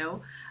or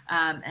two,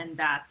 and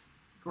that's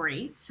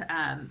great.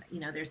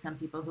 There's some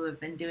people who have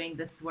been doing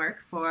this work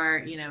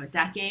for,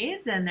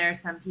 decades, and there are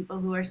some people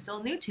who are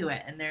still new to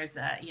it, and there's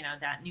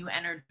that new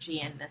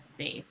energy in this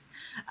space.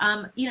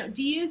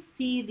 Do you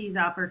see these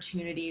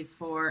opportunities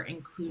for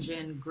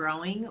inclusion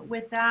growing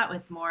with that,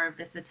 with more of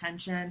this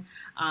attention?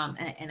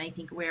 And I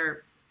think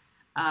we're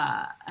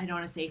I don't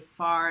want to say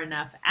far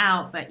enough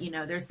out, but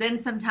there's been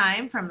some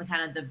time from the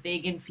kind of the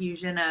big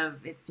infusion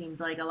of, it seemed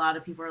like a lot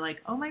of people were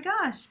like, oh my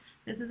gosh,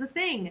 this is a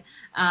thing.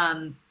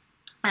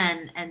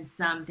 And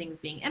some things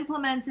being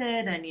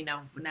implemented, and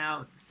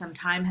now some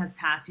time has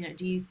passed.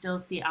 Do you still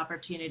see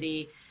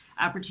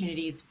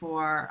opportunities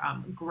for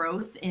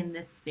growth in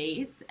this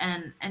space?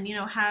 And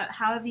how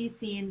have you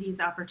seen these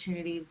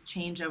opportunities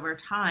change over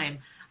time?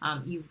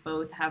 You've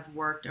both have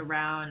worked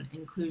around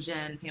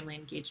inclusion, family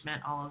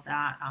engagement, all of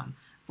that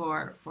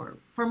for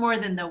more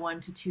than the 1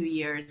 to 2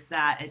 years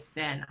that it's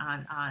been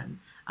on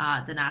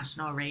the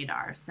national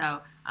radar.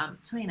 So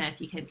Toina,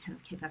 if you could kind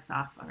of kick us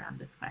off around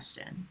this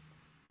question.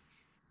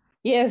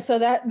 Yeah, so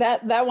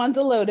that one's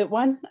a loaded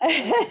one.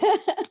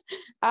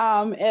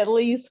 At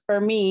least for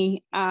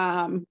me,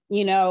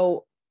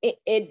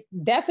 it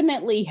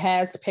definitely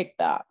has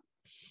picked up,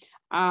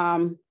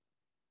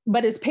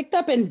 but it's picked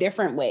up in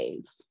different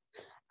ways.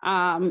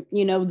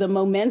 The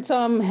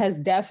momentum has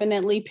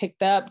definitely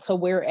picked up to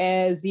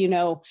whereas,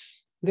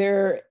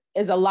 there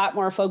is a lot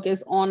more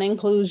focus on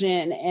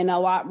inclusion and a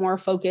lot more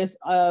focus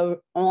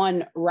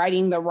on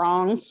righting the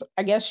wrongs,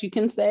 I guess you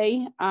can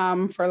say,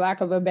 for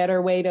lack of a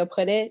better way to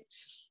put it.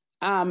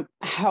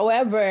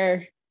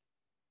 However,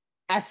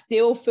 I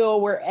still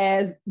feel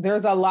whereas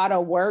there's a lot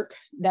of work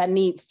that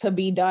needs to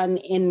be done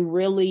in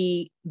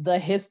really the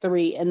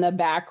history and the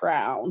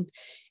background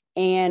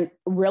and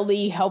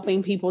really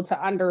helping people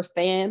to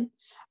understand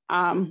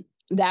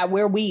that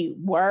where we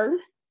were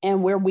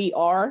and where we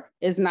are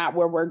is not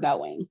where we're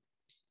going.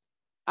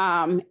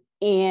 And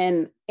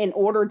in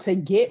order to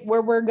get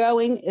where we're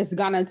going, it's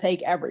going to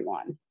take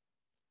everyone.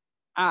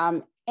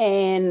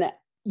 And,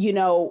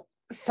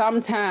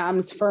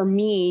 sometimes for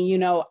me,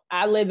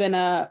 I live in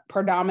a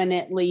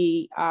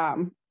predominantly,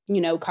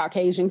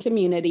 Caucasian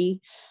community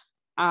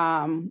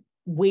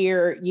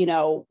where,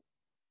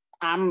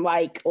 I'm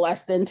like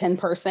less than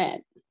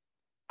 10%.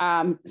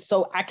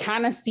 So I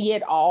kind of see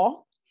it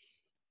all.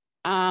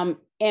 And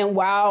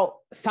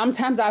while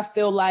sometimes I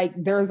feel like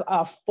there's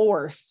a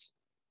force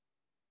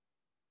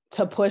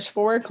to push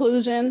for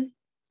inclusion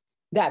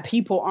that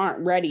people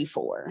aren't ready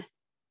for.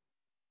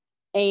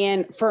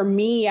 And for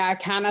me, I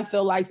kind of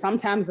feel like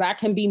sometimes that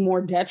can be more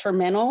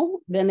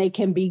detrimental than it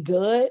can be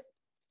good.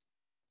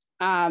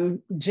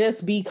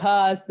 Just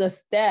because the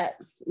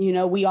steps,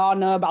 we all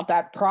know about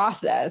that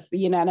process,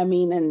 you know what I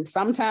mean? And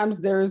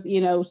sometimes there's,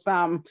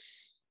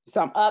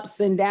 some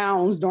ups and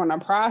downs during the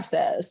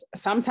process.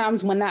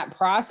 Sometimes when that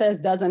process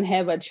doesn't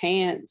have a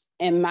chance,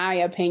 in my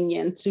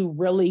opinion, to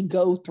really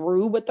go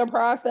through with the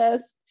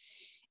process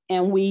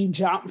and we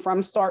jump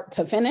from start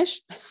to finish,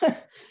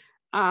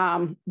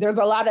 there's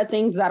a lot of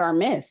things that are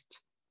missed.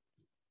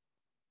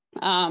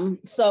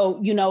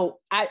 So,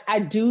 I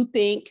do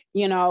think,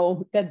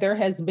 that there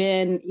has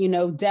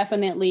been,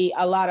 definitely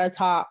a lot of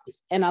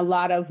talks and a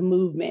lot of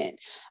movement.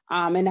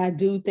 And I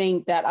do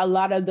think that a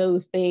lot of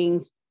those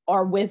things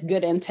are with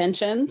good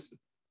intentions.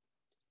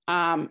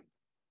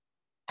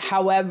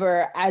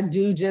 However, I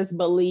do just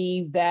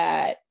believe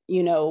that,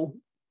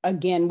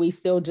 again, we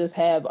still just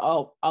have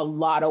a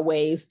lot of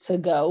ways to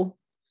go.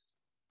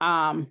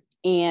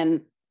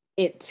 And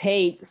it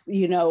takes,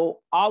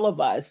 all of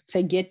us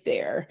to get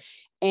there.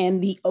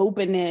 And the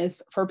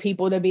openness for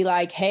people to be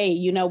like, hey,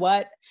 you know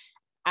what?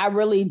 I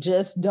really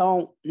just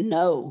don't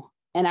know.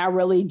 And I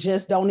really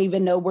just don't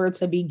even know where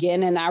to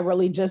begin. And I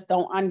really just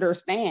don't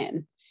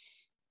understand.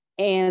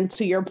 And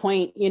to your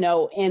point,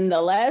 in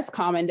the last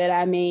comment that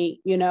I made,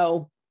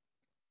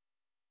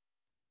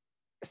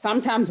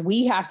 sometimes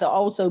we have to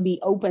also be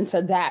open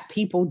to that.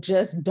 People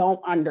just don't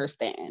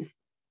understand.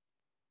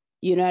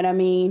 You know what I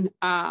mean?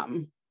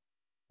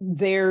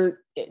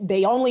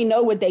 They only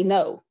know what they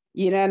know.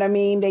 You know what I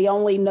mean? They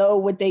only know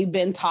what they've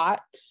been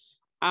taught.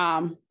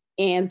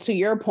 And to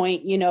your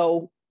point,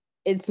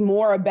 it's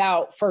more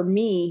about, for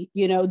me,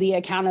 the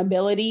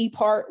accountability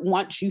part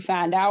once you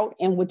find out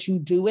and what you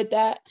do with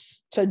that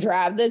to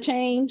drive the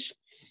change,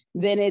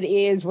 than it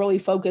is really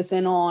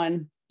focusing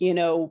on,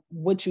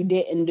 what you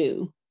didn't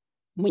do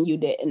when you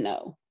didn't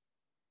know.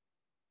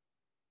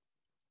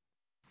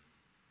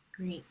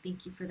 Great,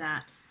 thank you for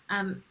that.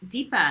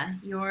 Deepa,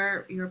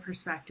 your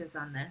perspectives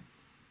on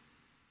this.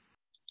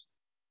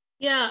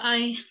 Yeah,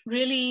 I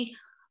really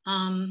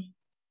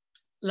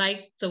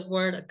like the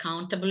word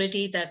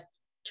accountability that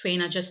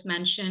Twaina just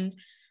mentioned.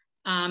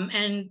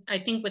 And I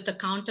think with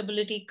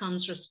accountability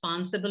comes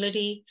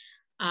responsibility.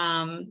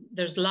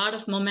 There's a lot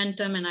of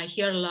momentum, and I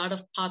hear a lot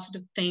of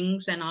positive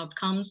things and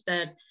outcomes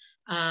that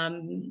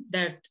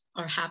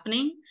are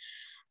happening.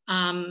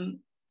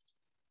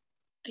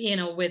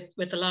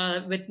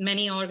 With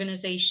many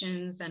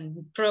organizations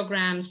and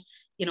programs,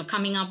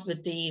 coming up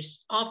with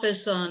these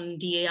office on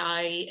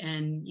DEI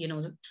and,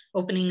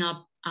 opening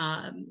up,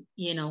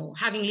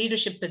 having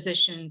leadership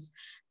positions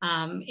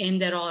in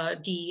their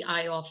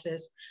DEI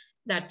office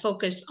that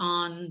focus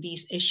on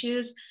these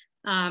issues.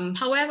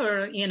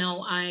 However,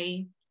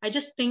 I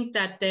just think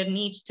that there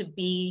needs to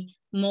be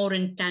more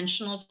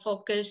intentional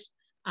focus,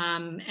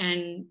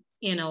 and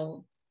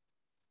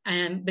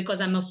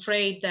because I'm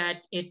afraid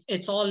that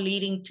it's all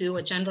leading to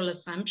a general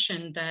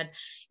assumption that,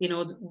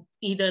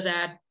 either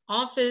that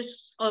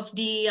office of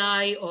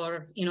DEI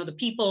or, the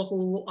people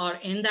who are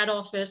in that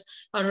office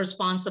are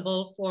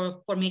responsible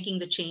for making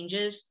the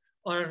changes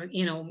or,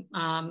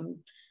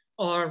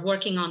 or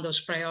working on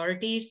those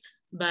priorities.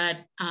 But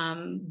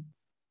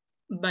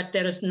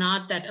there is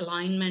not that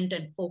alignment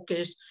and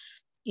focus,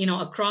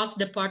 across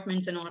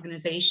departments and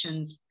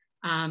organizations,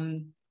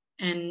 and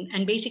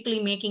basically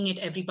making it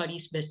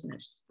everybody's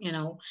business.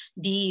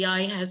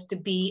 DEI has to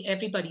be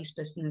everybody's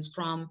business,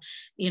 from,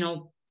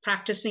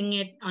 practicing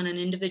it on an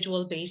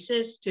individual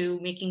basis to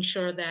making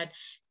sure that,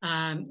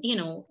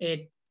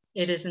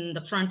 it is in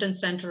the front and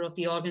center of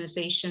the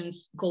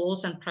organization's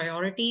goals and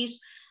priorities.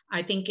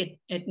 I think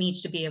it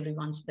needs to be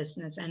everyone's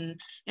business. And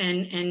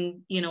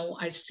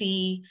I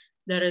see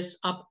there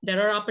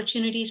are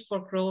opportunities for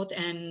growth.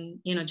 And,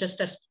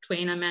 just as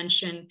Twaina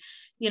mentioned,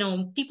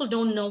 people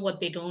don't know what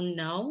they don't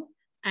know.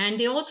 and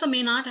they also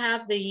may not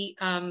have the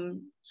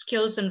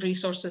skills and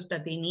resources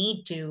that they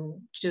need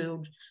to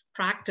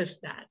practice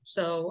that.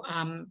 So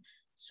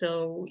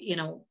you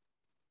know,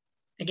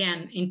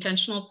 again,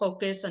 intentional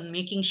focus on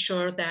making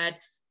sure that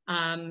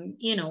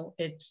you know,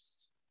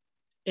 it's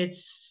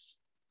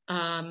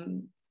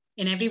in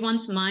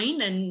everyone's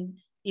mind, and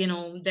you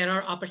know, there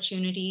are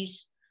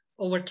opportunities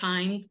over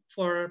time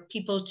for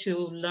people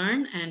to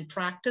learn and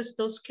practice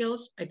those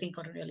skills, I think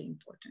are really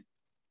important.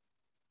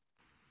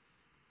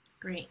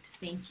 Great,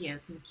 thank you,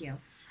 thank you.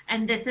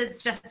 And this is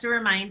just a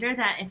reminder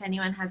that if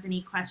anyone has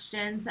any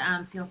questions,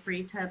 feel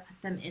free to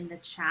put them in the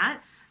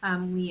chat.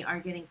 We are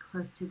getting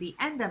close to the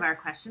end of our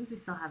questions. We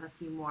still have a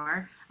few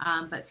more,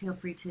 but feel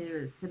free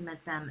to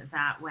submit them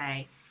that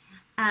way.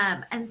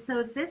 And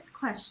so this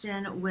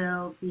question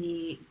we'll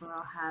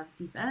have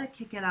Deepa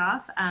kick it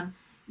off.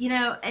 You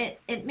know,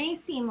 it may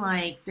seem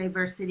like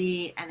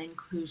diversity and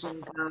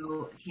inclusion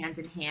go hand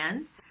in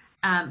hand,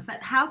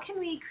 but how can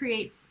we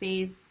create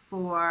space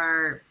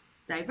for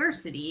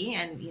diversity,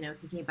 and you know,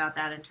 thinking about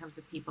that in terms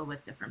of people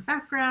with different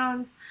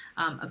backgrounds,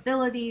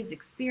 abilities,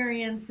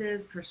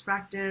 experiences,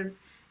 perspectives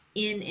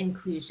in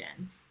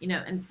inclusion, you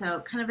know? And so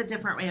kind of a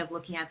different way of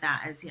looking at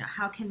that is, you know,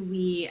 how can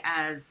we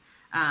as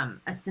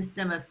a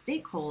system of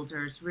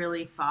stakeholders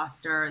really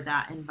foster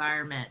that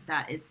environment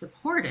that is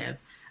supportive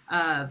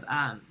of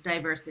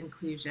diverse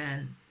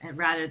inclusion, and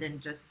rather than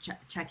just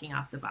checking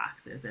off the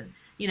boxes. And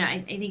you know,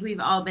 I think we've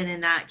all been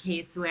in that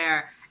case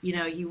where, you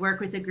know, you work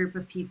with a group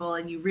of people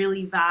and you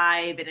really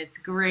vibe and it's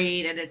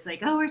great and it's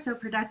like, oh, we're so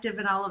productive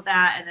and all of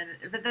that, and then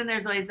but then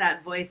there's always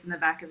that voice in the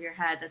back of your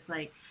head that's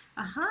like,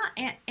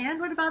 and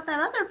what about that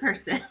other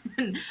person?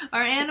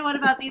 Or and what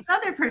about these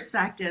other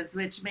perspectives,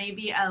 which may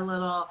be a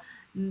little,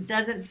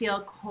 doesn't feel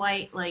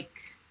quite like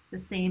the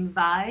same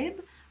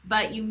vibe,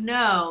 but you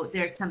know,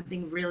 there's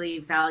something really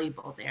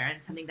valuable there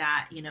and something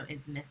that, you know,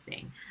 is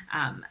missing.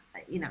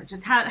 You know,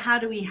 just how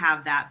do we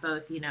have that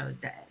both, you know,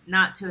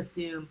 not to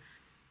assume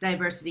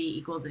diversity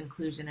equals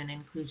inclusion and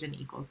inclusion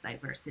equals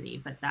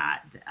diversity, but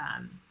that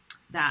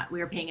that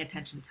we're paying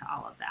attention to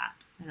all of that.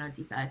 I don't know,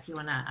 Deepa, if you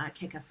want to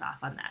kick us off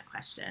on that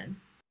question.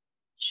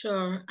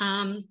 Sure.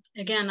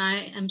 Again,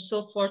 I am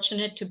so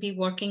fortunate to be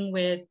working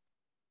with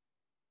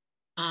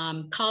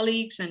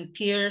colleagues and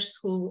peers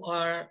who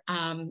are,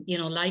 you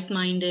know,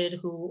 like-minded,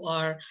 who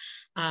are,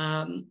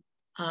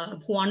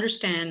 who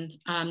understand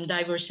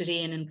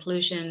diversity and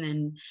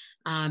inclusion,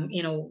 and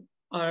you know,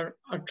 are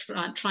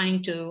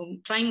trying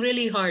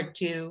really hard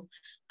to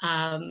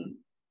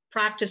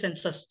practice and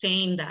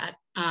sustain that.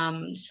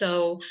 You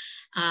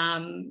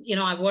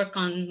know, I work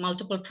on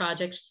multiple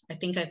projects. I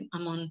think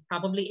I'm on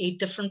probably 8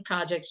 different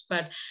projects,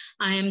 but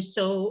I am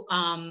so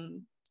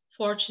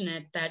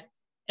fortunate that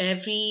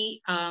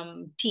every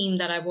team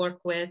that I work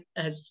with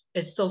is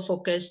so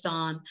focused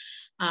on,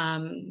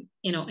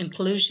 you know,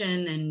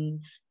 inclusion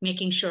and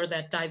making sure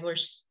that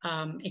diverse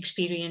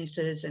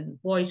experiences and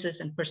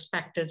voices and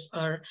perspectives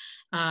are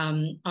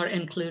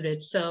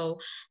included. So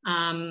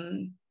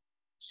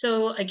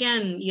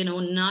again, you know,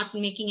 not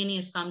making any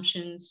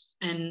assumptions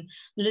and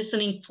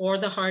listening for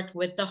the heart,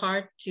 with the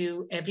heart,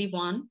 to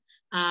everyone,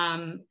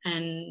 and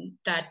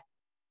that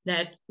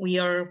we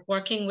are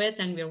working with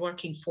and we're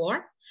working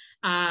for,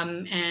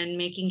 and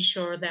making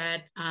sure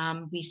that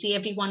we see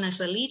everyone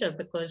as a leader,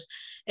 because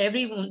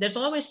there's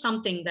always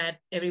something that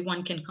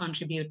everyone can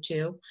contribute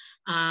to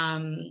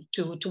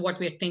what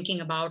we're thinking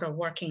about or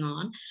working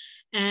on.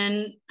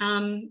 And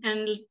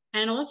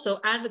also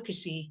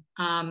advocacy.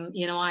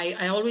 You know,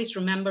 I always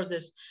remember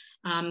this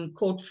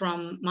quote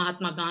from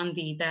Mahatma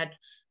Gandhi, that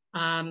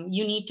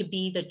you need to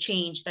be the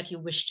change that you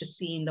wish to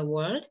see in the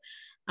world.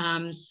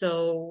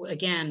 So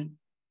again,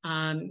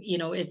 you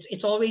know,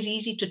 it's always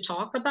easy to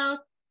talk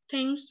about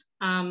things,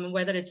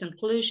 whether it's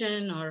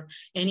inclusion or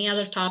any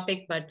other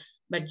topic, but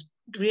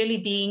really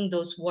being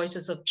those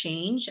voices of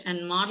change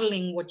and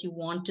modeling what you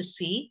want to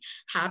see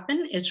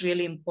happen is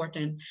really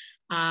important.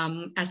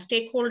 As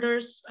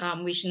stakeholders,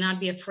 we should not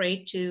be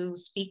afraid to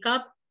speak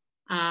up,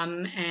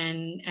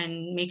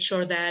 and make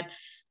sure that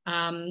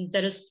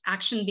there is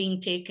action being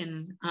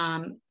taken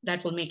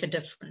that will make a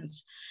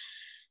difference.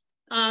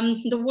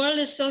 The world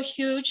is so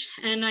huge,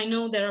 and I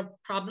know there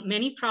are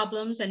many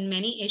problems and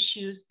many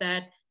issues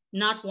that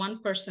not one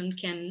person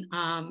can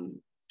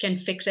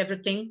fix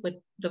everything with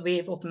the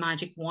wave of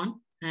magic wand.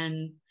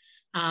 And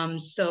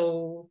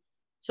so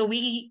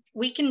we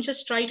can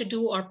just try to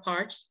do our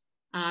parts,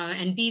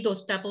 and be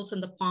those pebbles in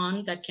the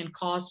pond that can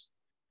cause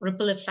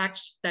ripple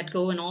effects that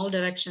go in all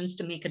directions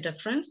to make a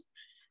difference.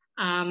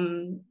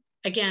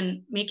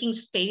 Again, making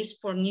space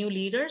for new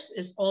leaders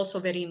is also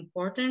very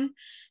important,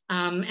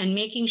 and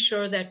making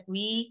sure that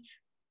we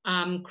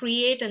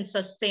create and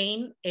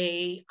sustain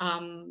a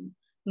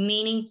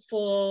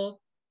meaningful,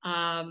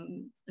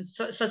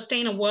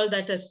 sustain a world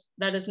that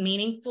is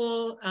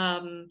meaningful,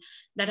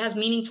 that has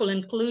meaningful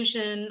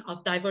inclusion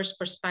of diverse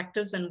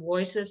perspectives and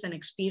voices and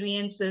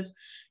experiences,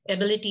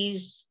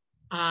 abilities.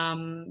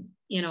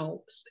 You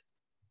know,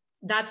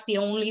 that's the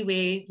only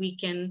way we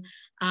can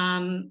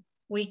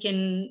we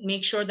can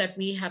make sure that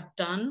we have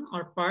done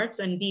our parts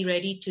and be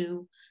ready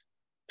to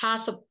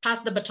pass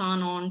the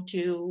baton on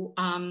to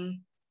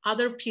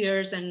other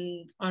peers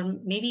and or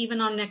maybe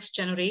even our next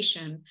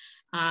generation,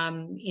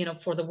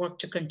 for the work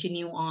to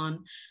continue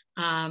on,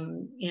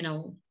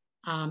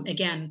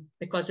 again,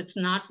 because it's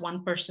not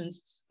one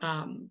person's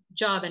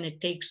job, and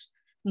it takes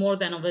more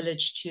than a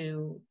village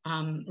to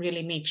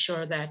really make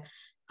sure that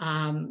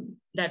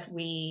that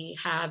we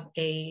have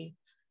a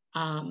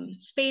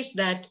space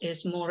that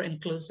is more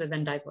inclusive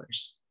and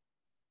diverse.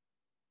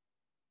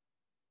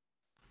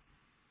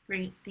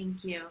 Great,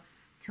 thank you.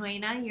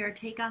 Toina, your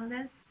take on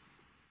this?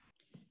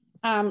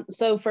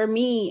 So for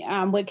me,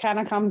 what kind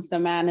of comes to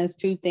mind is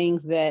two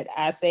things that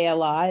I say a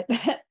lot.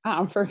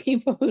 For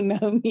people who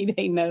know me,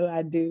 they know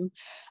I do,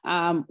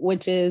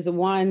 which is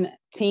one,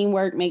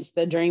 teamwork makes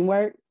the dream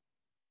work.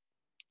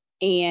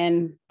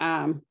 And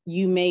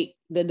you make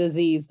the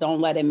disease, don't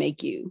let it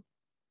make you.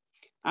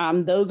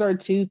 Those are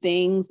two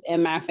things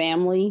in my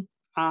family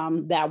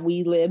that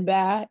we live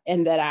by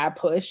and that I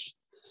push.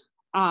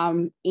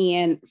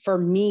 And for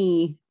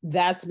me,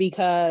 that's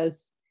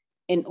because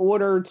in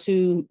order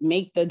to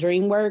make the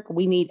dream work,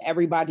 we need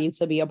everybody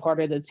to be a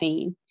part of the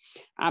team.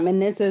 And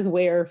this is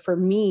where, for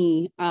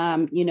me,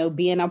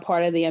 being a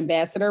part of the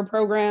ambassador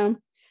program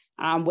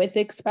with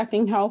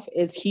Expecting Health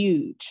is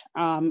huge.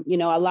 A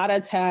lot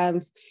of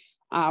times,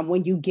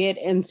 when you get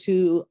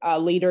into a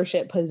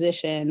leadership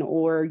position,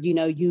 or,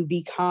 you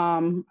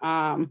become,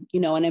 an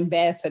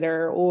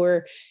ambassador,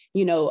 or,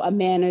 a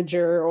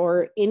manager,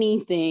 or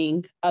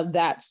anything of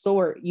that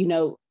sort,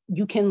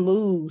 you can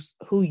lose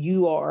who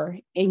you are,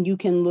 and you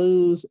can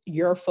lose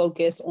your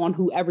focus on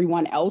who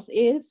everyone else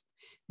is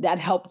that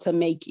helped to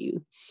make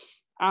you.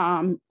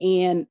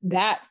 And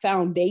that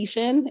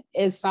foundation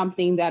is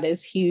something that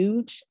is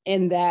huge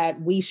and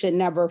that we should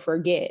never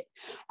forget.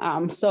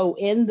 So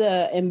in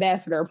the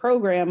ambassador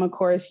program, of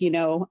course,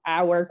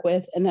 I work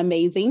with an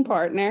amazing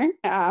partner,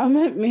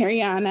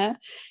 Mariana,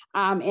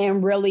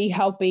 and really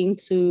helping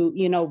to,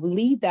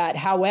 lead that.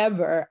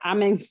 However,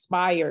 I'm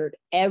inspired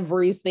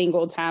every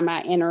single time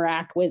I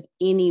interact with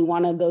any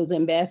one of those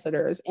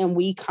ambassadors. And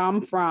we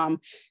come from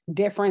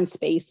different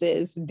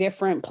spaces,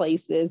 different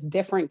places,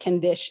 different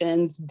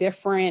conditions,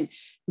 different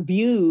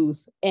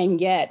views,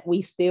 and yet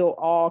we still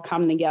all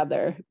come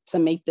together to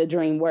make the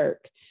dream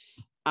work.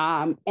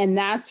 And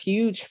that's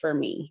huge for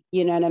me.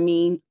 You know what I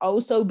mean?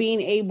 Also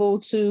being able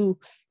to,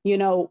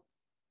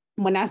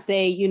 when I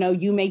say,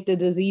 you make the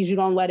disease, you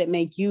don't let it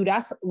make you,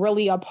 that's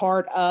really a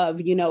part of,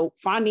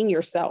 finding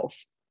yourself.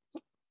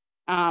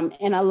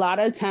 And a lot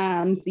of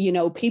times,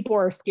 people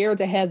are scared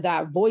to have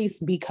that voice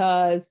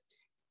because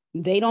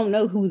they don't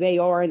know who they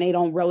are and they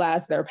don't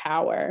realize their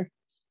power.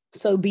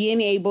 So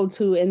being able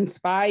to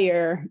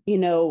inspire,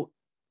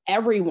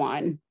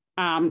 everyone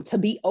to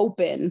be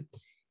open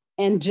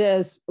and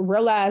just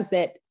realize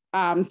that,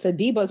 to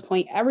Deba's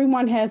point,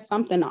 everyone has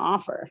something to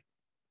offer.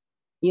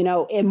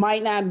 It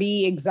might not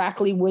be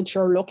exactly what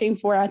you're looking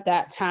for at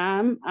that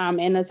time.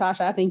 And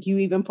Natasha, I think you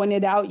even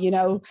pointed out,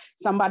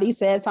 somebody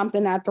said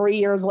something that 3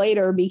 years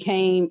later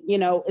became,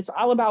 it's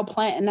all about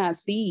planting that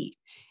seed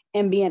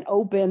and being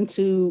open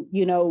to,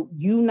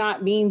 you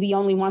not being the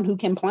only one who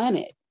can plant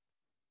it.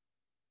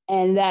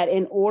 And that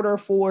in order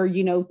for,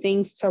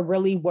 things to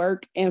really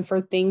work and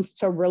for things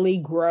to really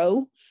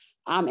grow,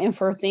 and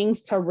for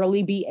things to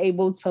really be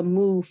able to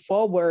move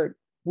forward,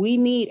 we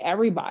need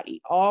everybody,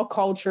 all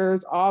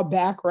cultures, all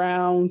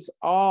backgrounds,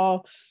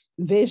 all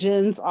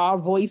visions, all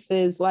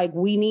voices. Like,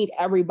 we need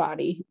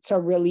everybody to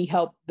really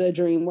help the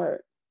dream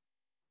work.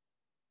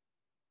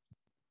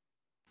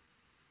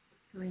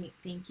 Great,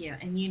 thank you.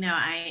 And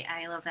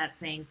I love that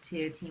saying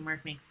too,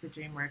 teamwork makes the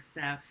dream work.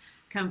 So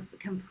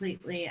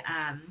completely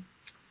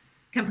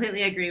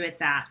agree with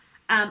that.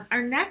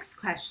 Our next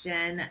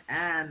question,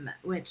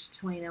 which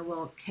Toina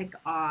will kick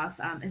off,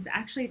 is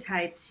actually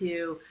tied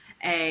to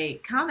a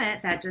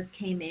comment that just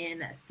came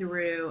in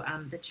through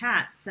the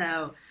chat.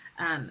 So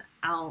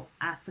I'll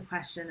ask the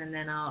question and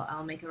then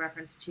I'll make a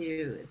reference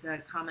to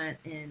the comment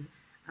in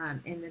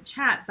the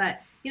chat.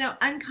 But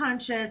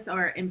unconscious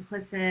or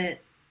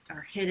implicit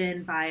or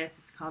hidden bias,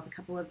 it's called a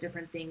couple of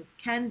different things,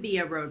 can be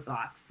a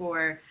roadblock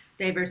for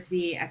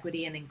diversity,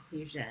 equity, and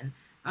inclusion.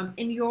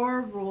 In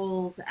your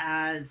roles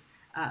as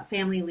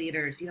family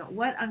leaders,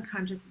 what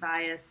unconscious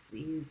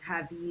biases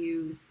have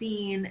you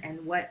seen,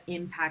 and what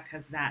impact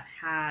has that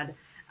had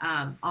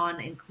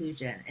on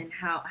inclusion, and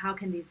how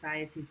can these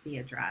biases be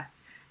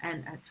addressed?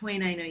 And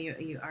Twain, I know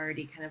you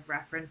already kind of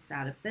referenced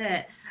that a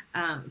bit,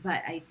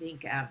 but I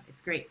think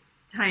it's great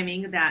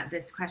timing that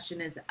this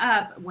question is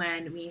up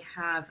when we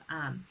have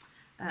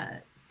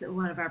so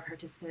one of our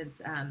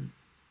participants,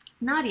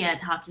 Nadia,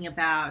 talking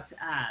about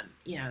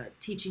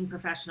teaching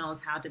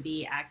professionals how to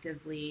be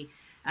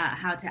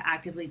how to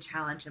actively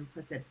challenge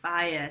implicit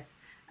bias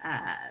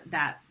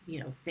that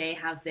they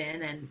have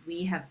been and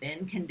we have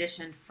been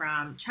conditioned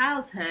from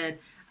childhood,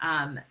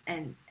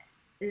 and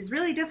is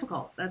really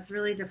difficult. That's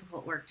really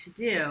difficult work to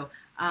do,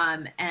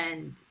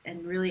 and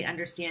really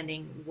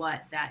understanding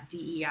what that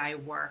DEI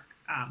work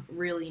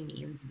really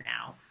means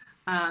now.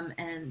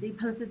 and they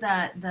posted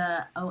that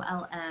the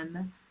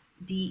OLM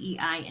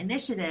DEI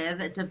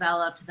initiative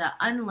developed the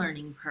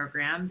Unlearning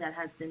program that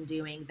has been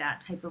doing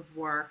that type of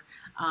work,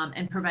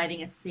 and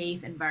providing a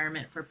safe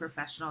environment for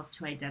professionals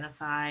to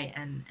identify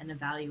and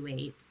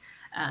evaluate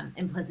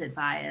implicit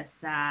bias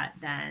that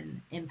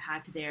then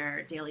impact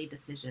their daily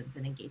decisions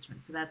and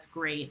engagement. So that's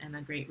great, and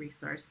a great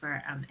resource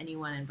for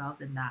anyone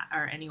involved in that,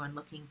 or anyone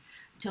looking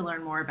to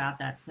learn more about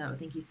that. So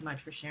thank you so much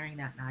for sharing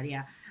that,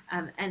 Nadia.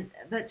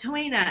 But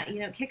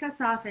Tawana, kick us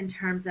off in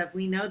terms of,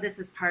 we know this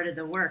is part of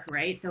the work,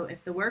 right? Though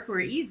if the work were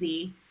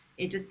easy,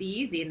 it'd just be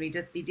easy and we'd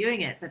just be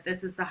doing it. But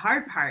this is the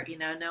hard part.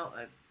 No,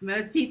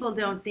 most people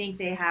don't think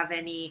they have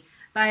any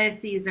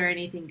biases or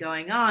anything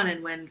going on,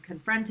 and when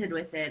confronted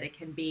with it, it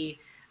can be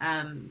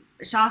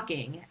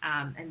shocking,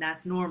 and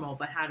that's normal.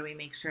 But how do we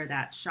make sure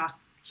that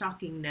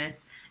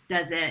shockingness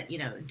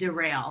doesn't,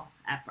 derail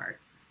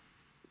efforts?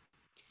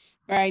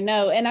 Right.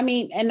 No, and I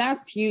mean, and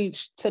that's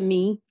huge to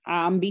me,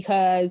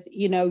 because,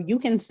 you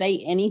can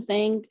say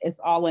anything, it's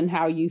all in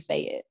how you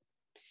say it.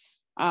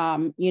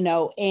 And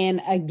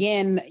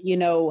again,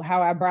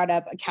 how I brought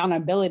up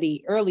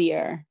accountability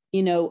earlier,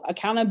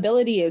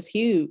 accountability is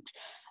huge.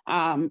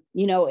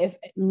 If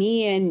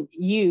me and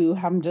you,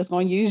 I'm just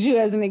going to use you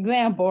as an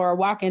example, are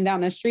walking down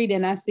the street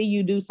and I see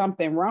you do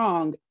something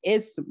wrong,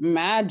 it's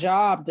my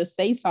job to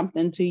say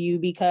something to you,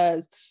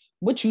 because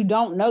what you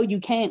don't know, you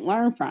can't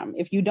learn from.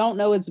 If you don't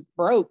know it's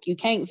broke, you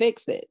can't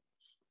fix it.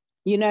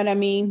 You know what I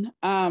mean?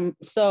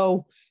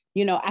 So,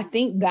 I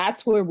think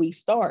that's where we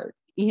start.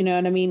 You know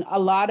what I mean? A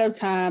lot of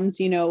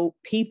times,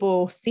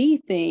 people see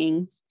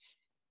things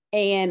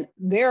and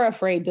they're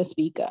afraid to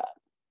speak up.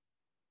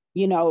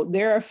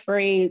 They're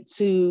afraid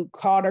to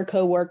call their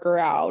coworker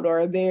out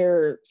or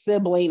their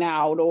sibling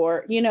out,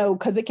 or,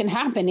 because it can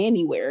happen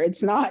anywhere.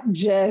 It's not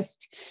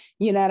just,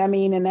 in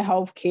the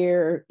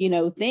healthcare,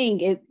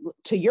 thing.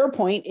 To your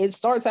point, it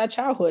starts at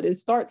childhood. It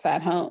starts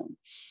at home.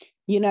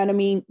 You know what I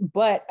mean?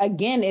 But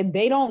again, if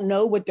they don't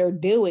know what they're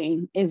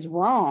doing is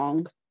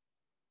wrong,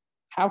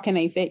 how can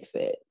they fix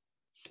it?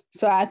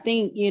 So I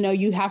think,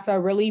 you have to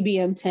really be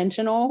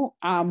intentional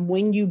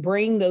when you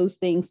bring those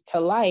things to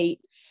light,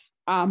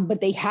 but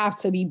they have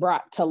to be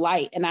brought to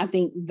light. And I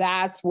think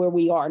that's where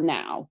we are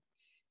now.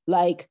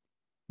 Like,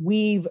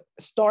 we've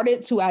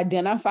started to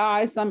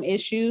identify some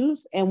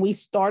issues and we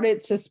started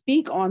to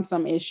speak on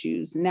some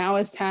issues. Now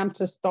it's time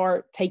to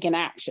start taking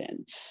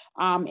action,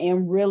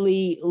 and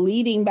really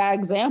leading by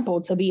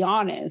example, to be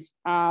honest.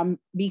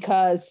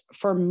 Because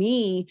for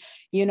me,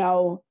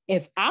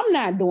 if I'm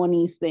not doing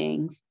these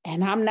things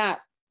and I'm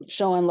not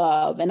showing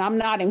love and I'm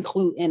not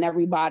including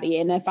everybody,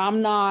 and if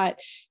I'm not,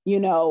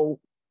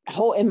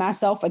 holding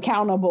myself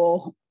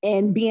accountable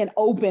and being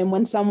open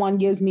when someone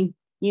gives me,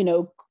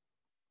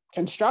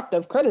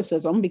 constructive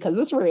criticism, because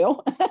it's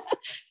real.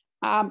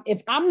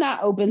 If I'm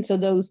not open to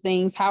those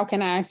things, how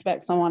can I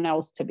expect someone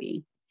else to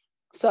be?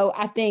 So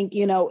I think,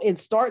 it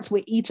starts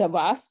with each of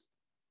us.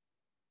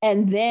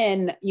 And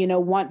then,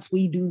 once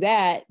we do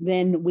that,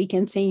 then we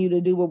continue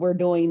to do what we're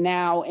doing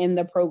now in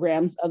the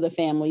programs of the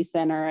Family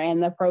Center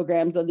and the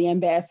programs of the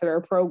Ambassador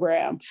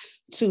Program,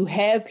 to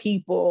have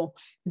people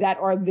that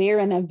are there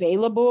and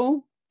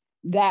available,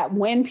 that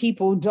when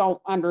people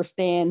don't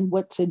understand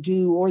what to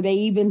do, or they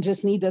even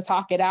just need to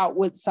talk it out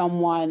with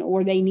someone,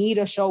 or they need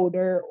a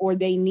shoulder, or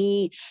they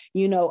need,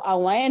 a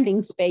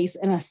landing space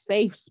and a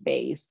safe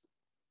space,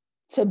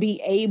 to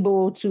be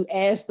able to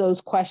ask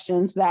those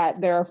questions that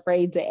they're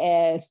afraid to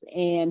ask,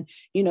 and,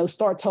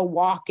 start to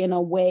walk in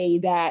a way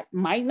that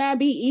might not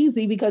be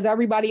easy because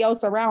everybody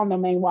else around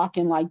them ain't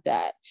walking like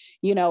that.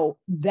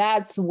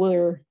 That's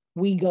where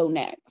we go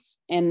next.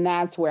 And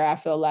that's where I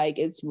feel like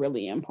it's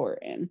really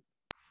important.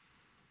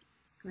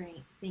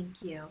 Great,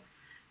 thank you.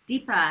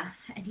 Deepa,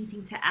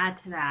 anything to add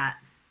to that?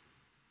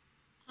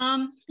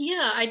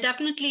 Yeah, I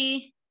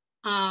definitely,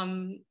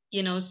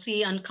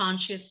 see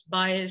unconscious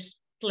bias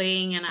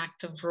playing an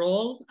active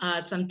role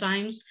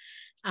sometimes,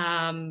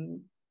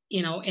 and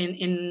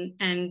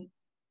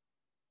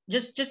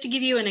just to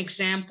give you an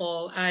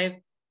example,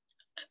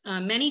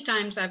 many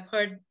times I've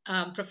heard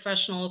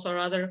professionals or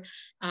other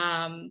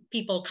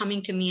people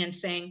coming to me and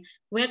saying,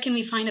 where can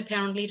we find a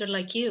parent leader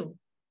like you?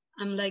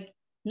 I'm like,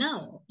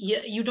 no,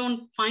 you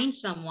don't find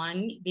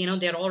someone,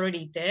 they're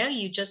already there.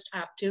 You just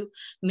have to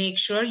make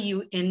sure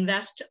you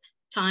invest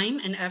time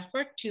and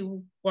effort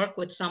to work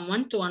with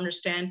someone to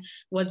understand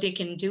what they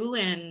can do.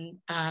 And,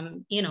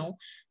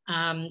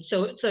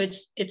 so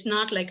it's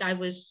not like I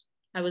was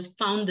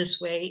found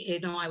this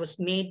way, I was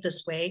made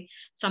this way.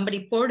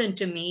 Somebody poured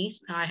into me.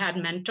 I had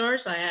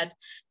mentors, I had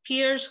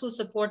peers who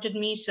supported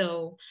me.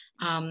 So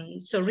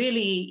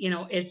really,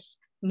 it's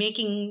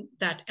making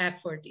that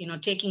effort,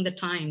 taking the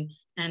time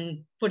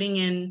and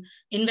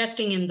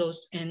investing in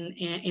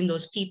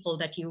those people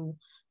that you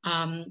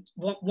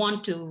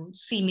want to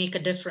see make a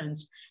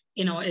difference,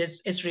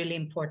 is really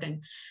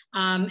important.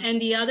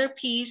 And the other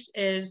piece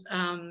is,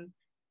 I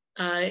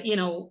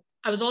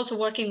was also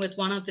working with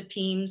one of the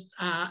teams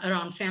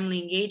around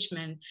family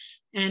engagement,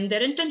 And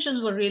their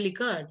intentions were really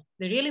good.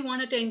 They really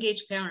wanted to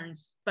engage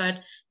parents,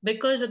 but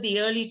because of the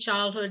early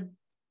childhood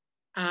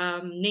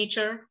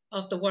nature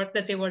of the work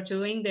that they were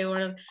doing, they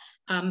were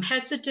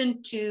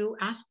hesitant to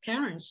ask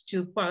parents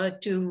to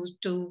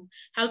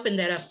help in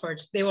their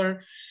efforts. They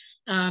were,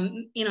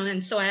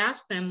 and so I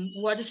asked them,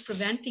 what is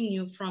preventing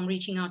you from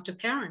reaching out to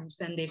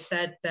parents? And they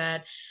said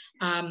that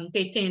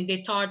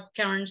they thought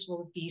parents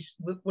would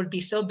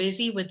be so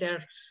busy with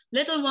their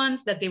little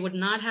ones that they would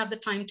not have the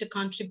time to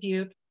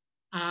contribute.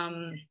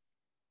 And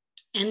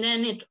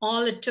then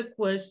all it took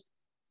was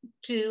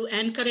to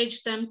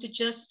encourage them to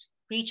just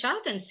reach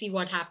out and see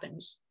what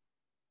happens.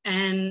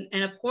 And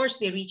of course,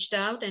 they reached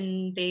out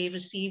and they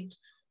received,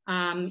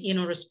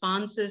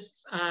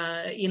 responses,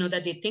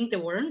 that they think they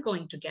weren't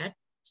going to get.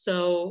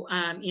 So,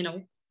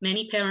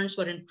 many parents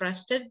were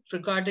interested,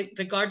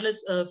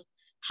 regardless of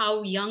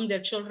how young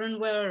their children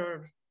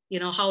were,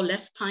 or how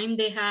less time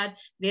they had.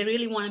 They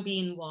really want to be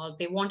involved.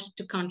 They wanted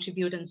to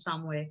contribute in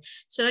some way.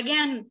 So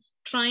again,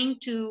 trying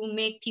to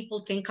make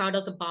people think out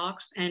of the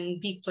box and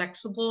be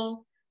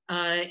flexible,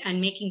 and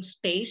making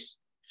space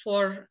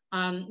for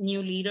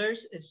new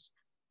leaders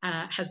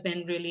has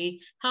been really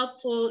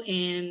helpful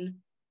in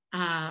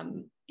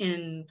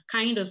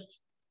kind of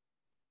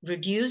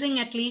reducing,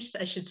 at least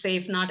I should say,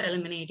 if not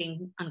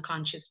eliminating,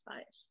 unconscious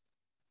bias.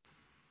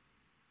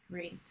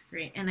 Great.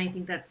 And I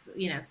think that's,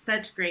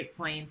 such great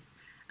points,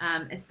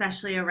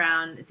 especially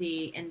around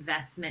the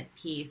investment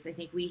piece. I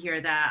think we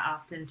hear that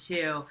often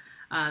too,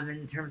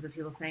 in terms of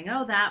people saying,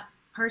 oh, that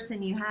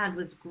person you had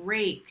was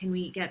great. Can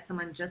we get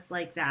someone just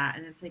like that?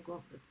 And it's like,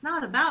 well, it's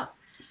not about,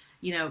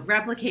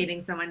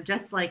 replicating someone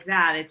just like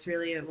that. It's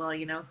really, well,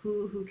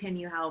 who can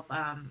you help?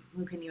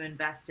 Who can you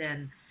invest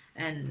in?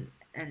 And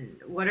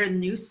what are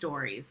new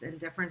stories and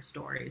different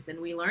stories? And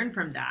we learn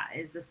from that.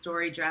 Is the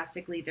story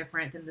drastically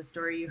different than the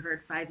story you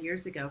heard 5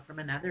 years ago from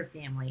another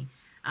family?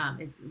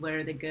 What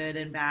are the good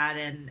and bad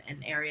and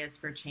areas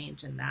for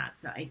change in that?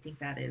 So I think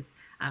that is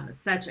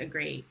such a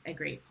great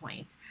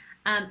point.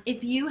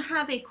 If you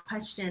have a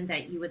question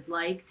that you would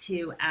like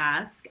to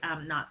ask,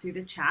 not through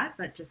the chat,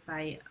 but just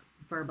by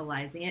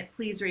verbalizing it,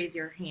 please raise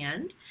your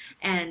hand.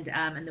 And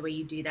the way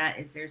you do that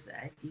is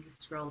if you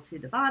scroll to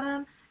the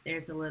bottom,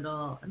 there's a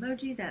little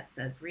emoji that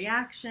says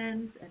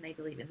reactions, and I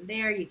believe in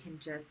there you can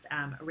just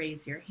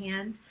raise your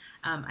hand.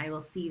 I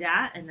will see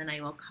that, and then I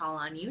will call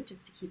on you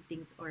just to keep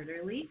things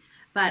orderly.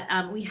 But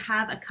we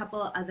have a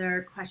couple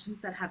other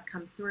questions that have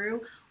come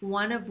through,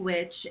 one of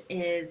which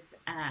is,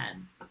 let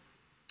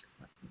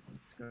me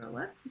scroll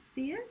up to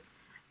see it.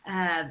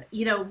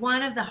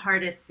 One of the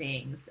hardest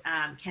things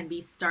can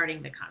be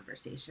starting the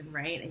conversation,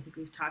 right? I think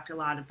we've talked a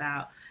lot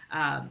about,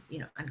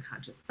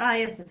 unconscious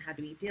bias and how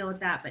do we deal with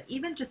that, but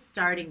even just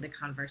starting the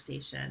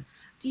conversation.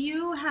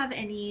 Do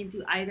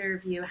either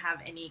of you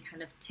have any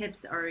kind of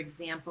tips or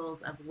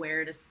examples of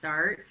where to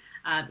start?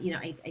 I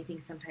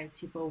think sometimes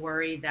people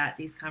worry that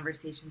these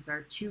conversations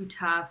are too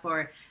tough,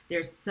 or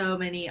there's so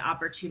many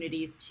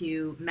opportunities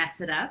to mess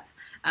it up.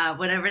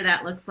 Whatever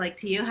that looks like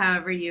to you,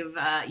 however you've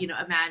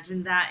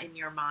imagined that in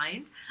your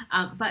mind.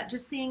 But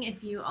just seeing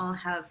if you all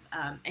have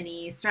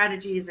any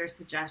strategies or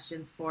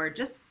suggestions for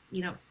just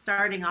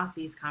starting off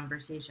these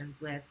conversations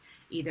with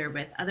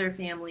other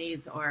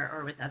families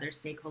or with other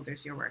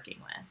stakeholders you're working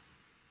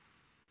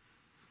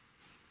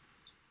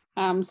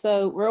with.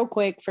 So real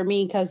quick for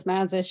me, because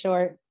mine's is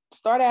short,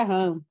 start at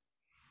home,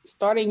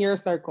 start in your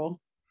circle,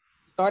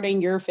 start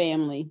in your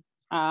family.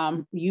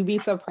 You'd be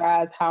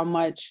surprised how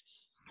much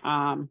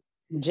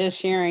just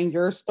sharing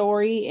your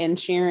story and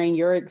sharing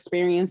your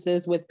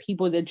experiences with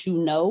people that you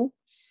know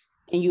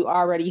and you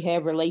already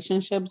have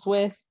relationships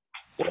with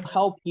will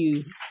help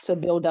you to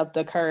build up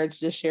the courage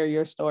to share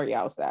your story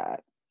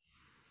outside.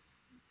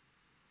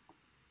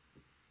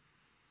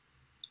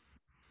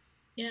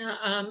 Yeah,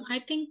 I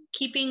think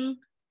keeping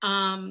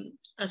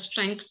a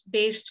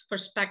strengths-based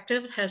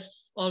perspective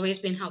has always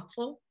been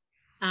helpful.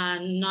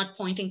 Not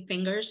pointing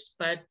fingers,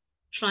 but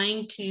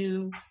trying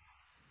to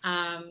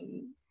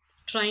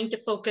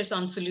focus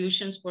on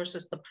solutions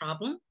versus the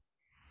problem,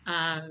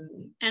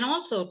 and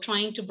also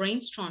trying to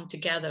brainstorm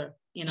together.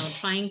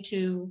 Trying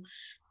to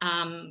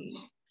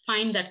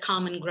find that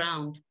common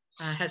ground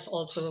has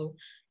also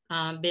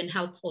been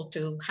helpful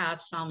to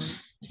have some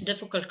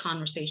difficult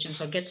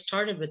conversations or get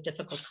started with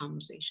difficult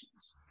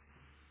conversations.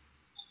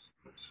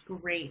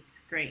 Great.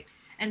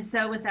 And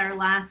so with our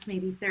last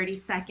maybe 30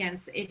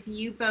 seconds, if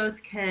you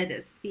both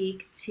could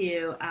speak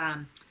to,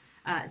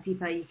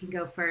 Deepa, you can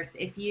go first.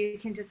 If you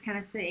can just kind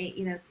of say,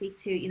 speak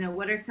to,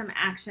 what are some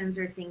actions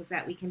or things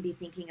that we can be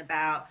thinking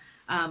about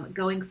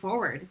going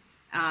forward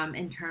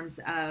in terms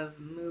of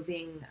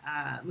moving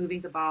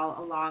the ball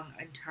along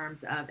in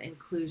terms of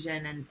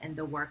inclusion and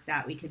the work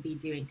that we could be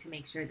doing to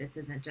make sure this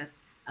isn't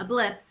just a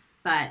blip,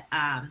 but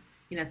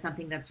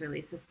something that's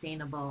really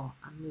sustainable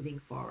moving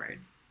forward.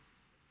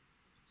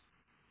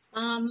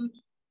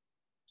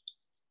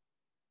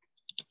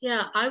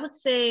 Yeah, I would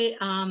say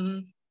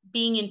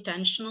being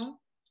intentional.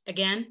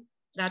 Again,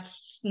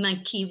 that's my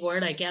key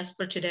word, I guess,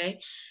 for today.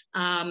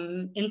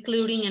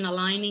 Including and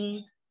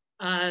aligning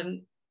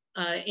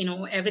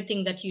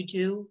everything that you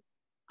do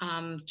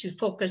to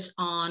focus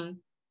on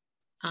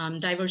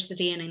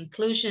diversity and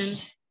inclusion,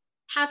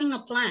 having a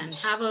plan,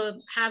 have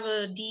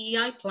a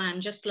DEI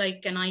plan, just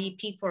like an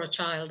IEP for a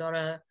child or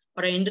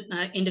an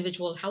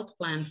individual health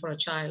plan for a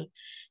child.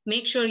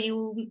 Make sure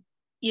you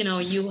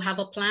have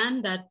a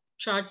plan that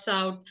charts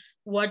out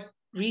what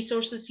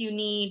resources you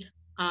need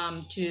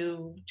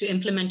to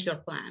implement your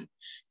plan.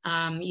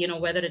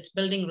 Whether it's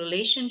building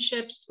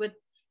relationships with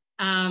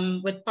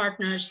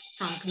partners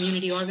from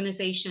community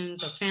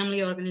organizations or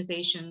family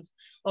organizations,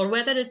 or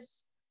whether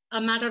it's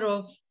a matter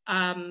of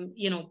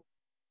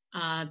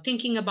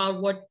thinking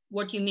about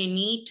what you may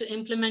need to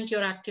implement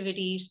your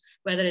activities,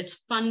 whether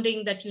it's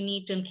funding that you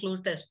need to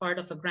include as part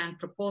of a grant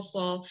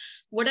proposal,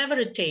 whatever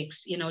it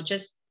takes,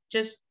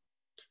 just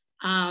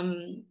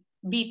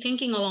be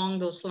thinking along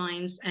those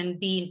lines and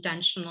be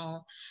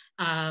intentional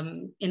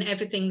in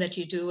everything that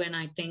you do. And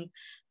I think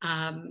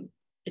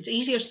it's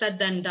easier said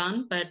than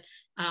done, but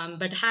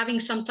having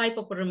some type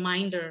of a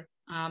reminder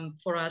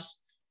for us,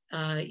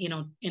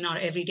 in our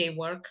everyday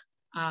work,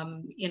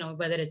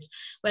 whether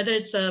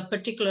it's a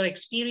particular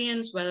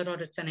experience, whether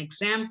it's an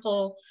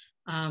example,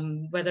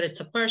 whether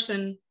it's a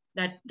person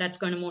that's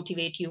going to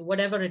motivate you,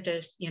 whatever it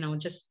is,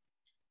 just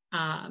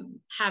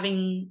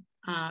having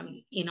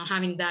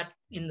that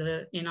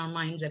in our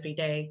minds every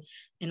day,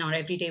 in our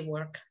everyday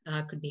work,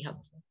 could be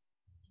helpful.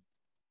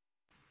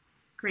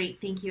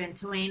 Great, thank you. And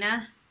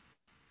Tawana,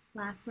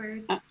 last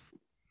words?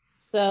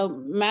 So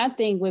my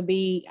thing would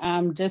be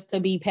just to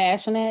be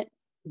passionate,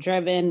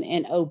 driven,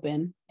 and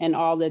open in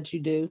all that you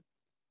do.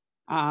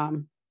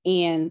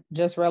 And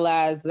just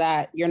realize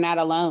that you're not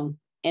alone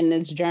in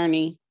this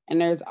journey. And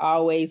there's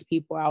always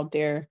people out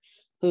there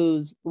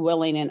who's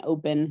willing and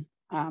open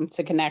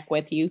to connect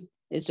with you.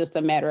 It's just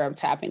a matter of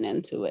tapping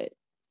into it.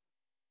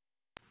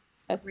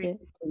 That's Great.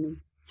 It for me.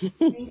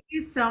 Thank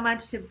you so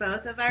much to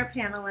both of our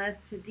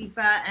panelists, to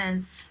Deepa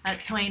and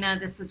Tawana.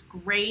 This was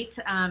great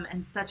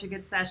and such a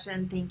good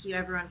session. Thank you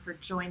everyone for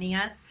joining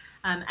us.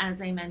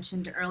 As I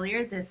mentioned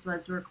earlier, this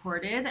was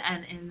recorded,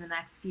 and in the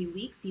next few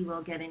weeks you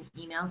will get an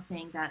email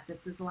saying that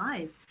this is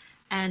live.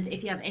 And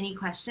if you have any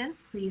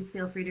questions, please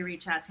feel free to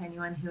reach out to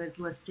anyone who is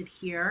listed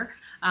here.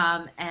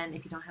 And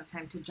if you don't have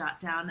time to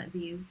jot down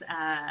these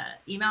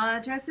email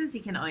addresses,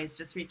 you can always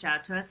just reach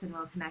out to us and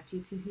we'll connect you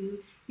to who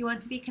you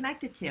want to be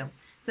connected to.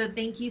 So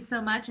thank you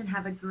so much and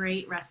have a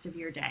great rest of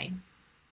your day.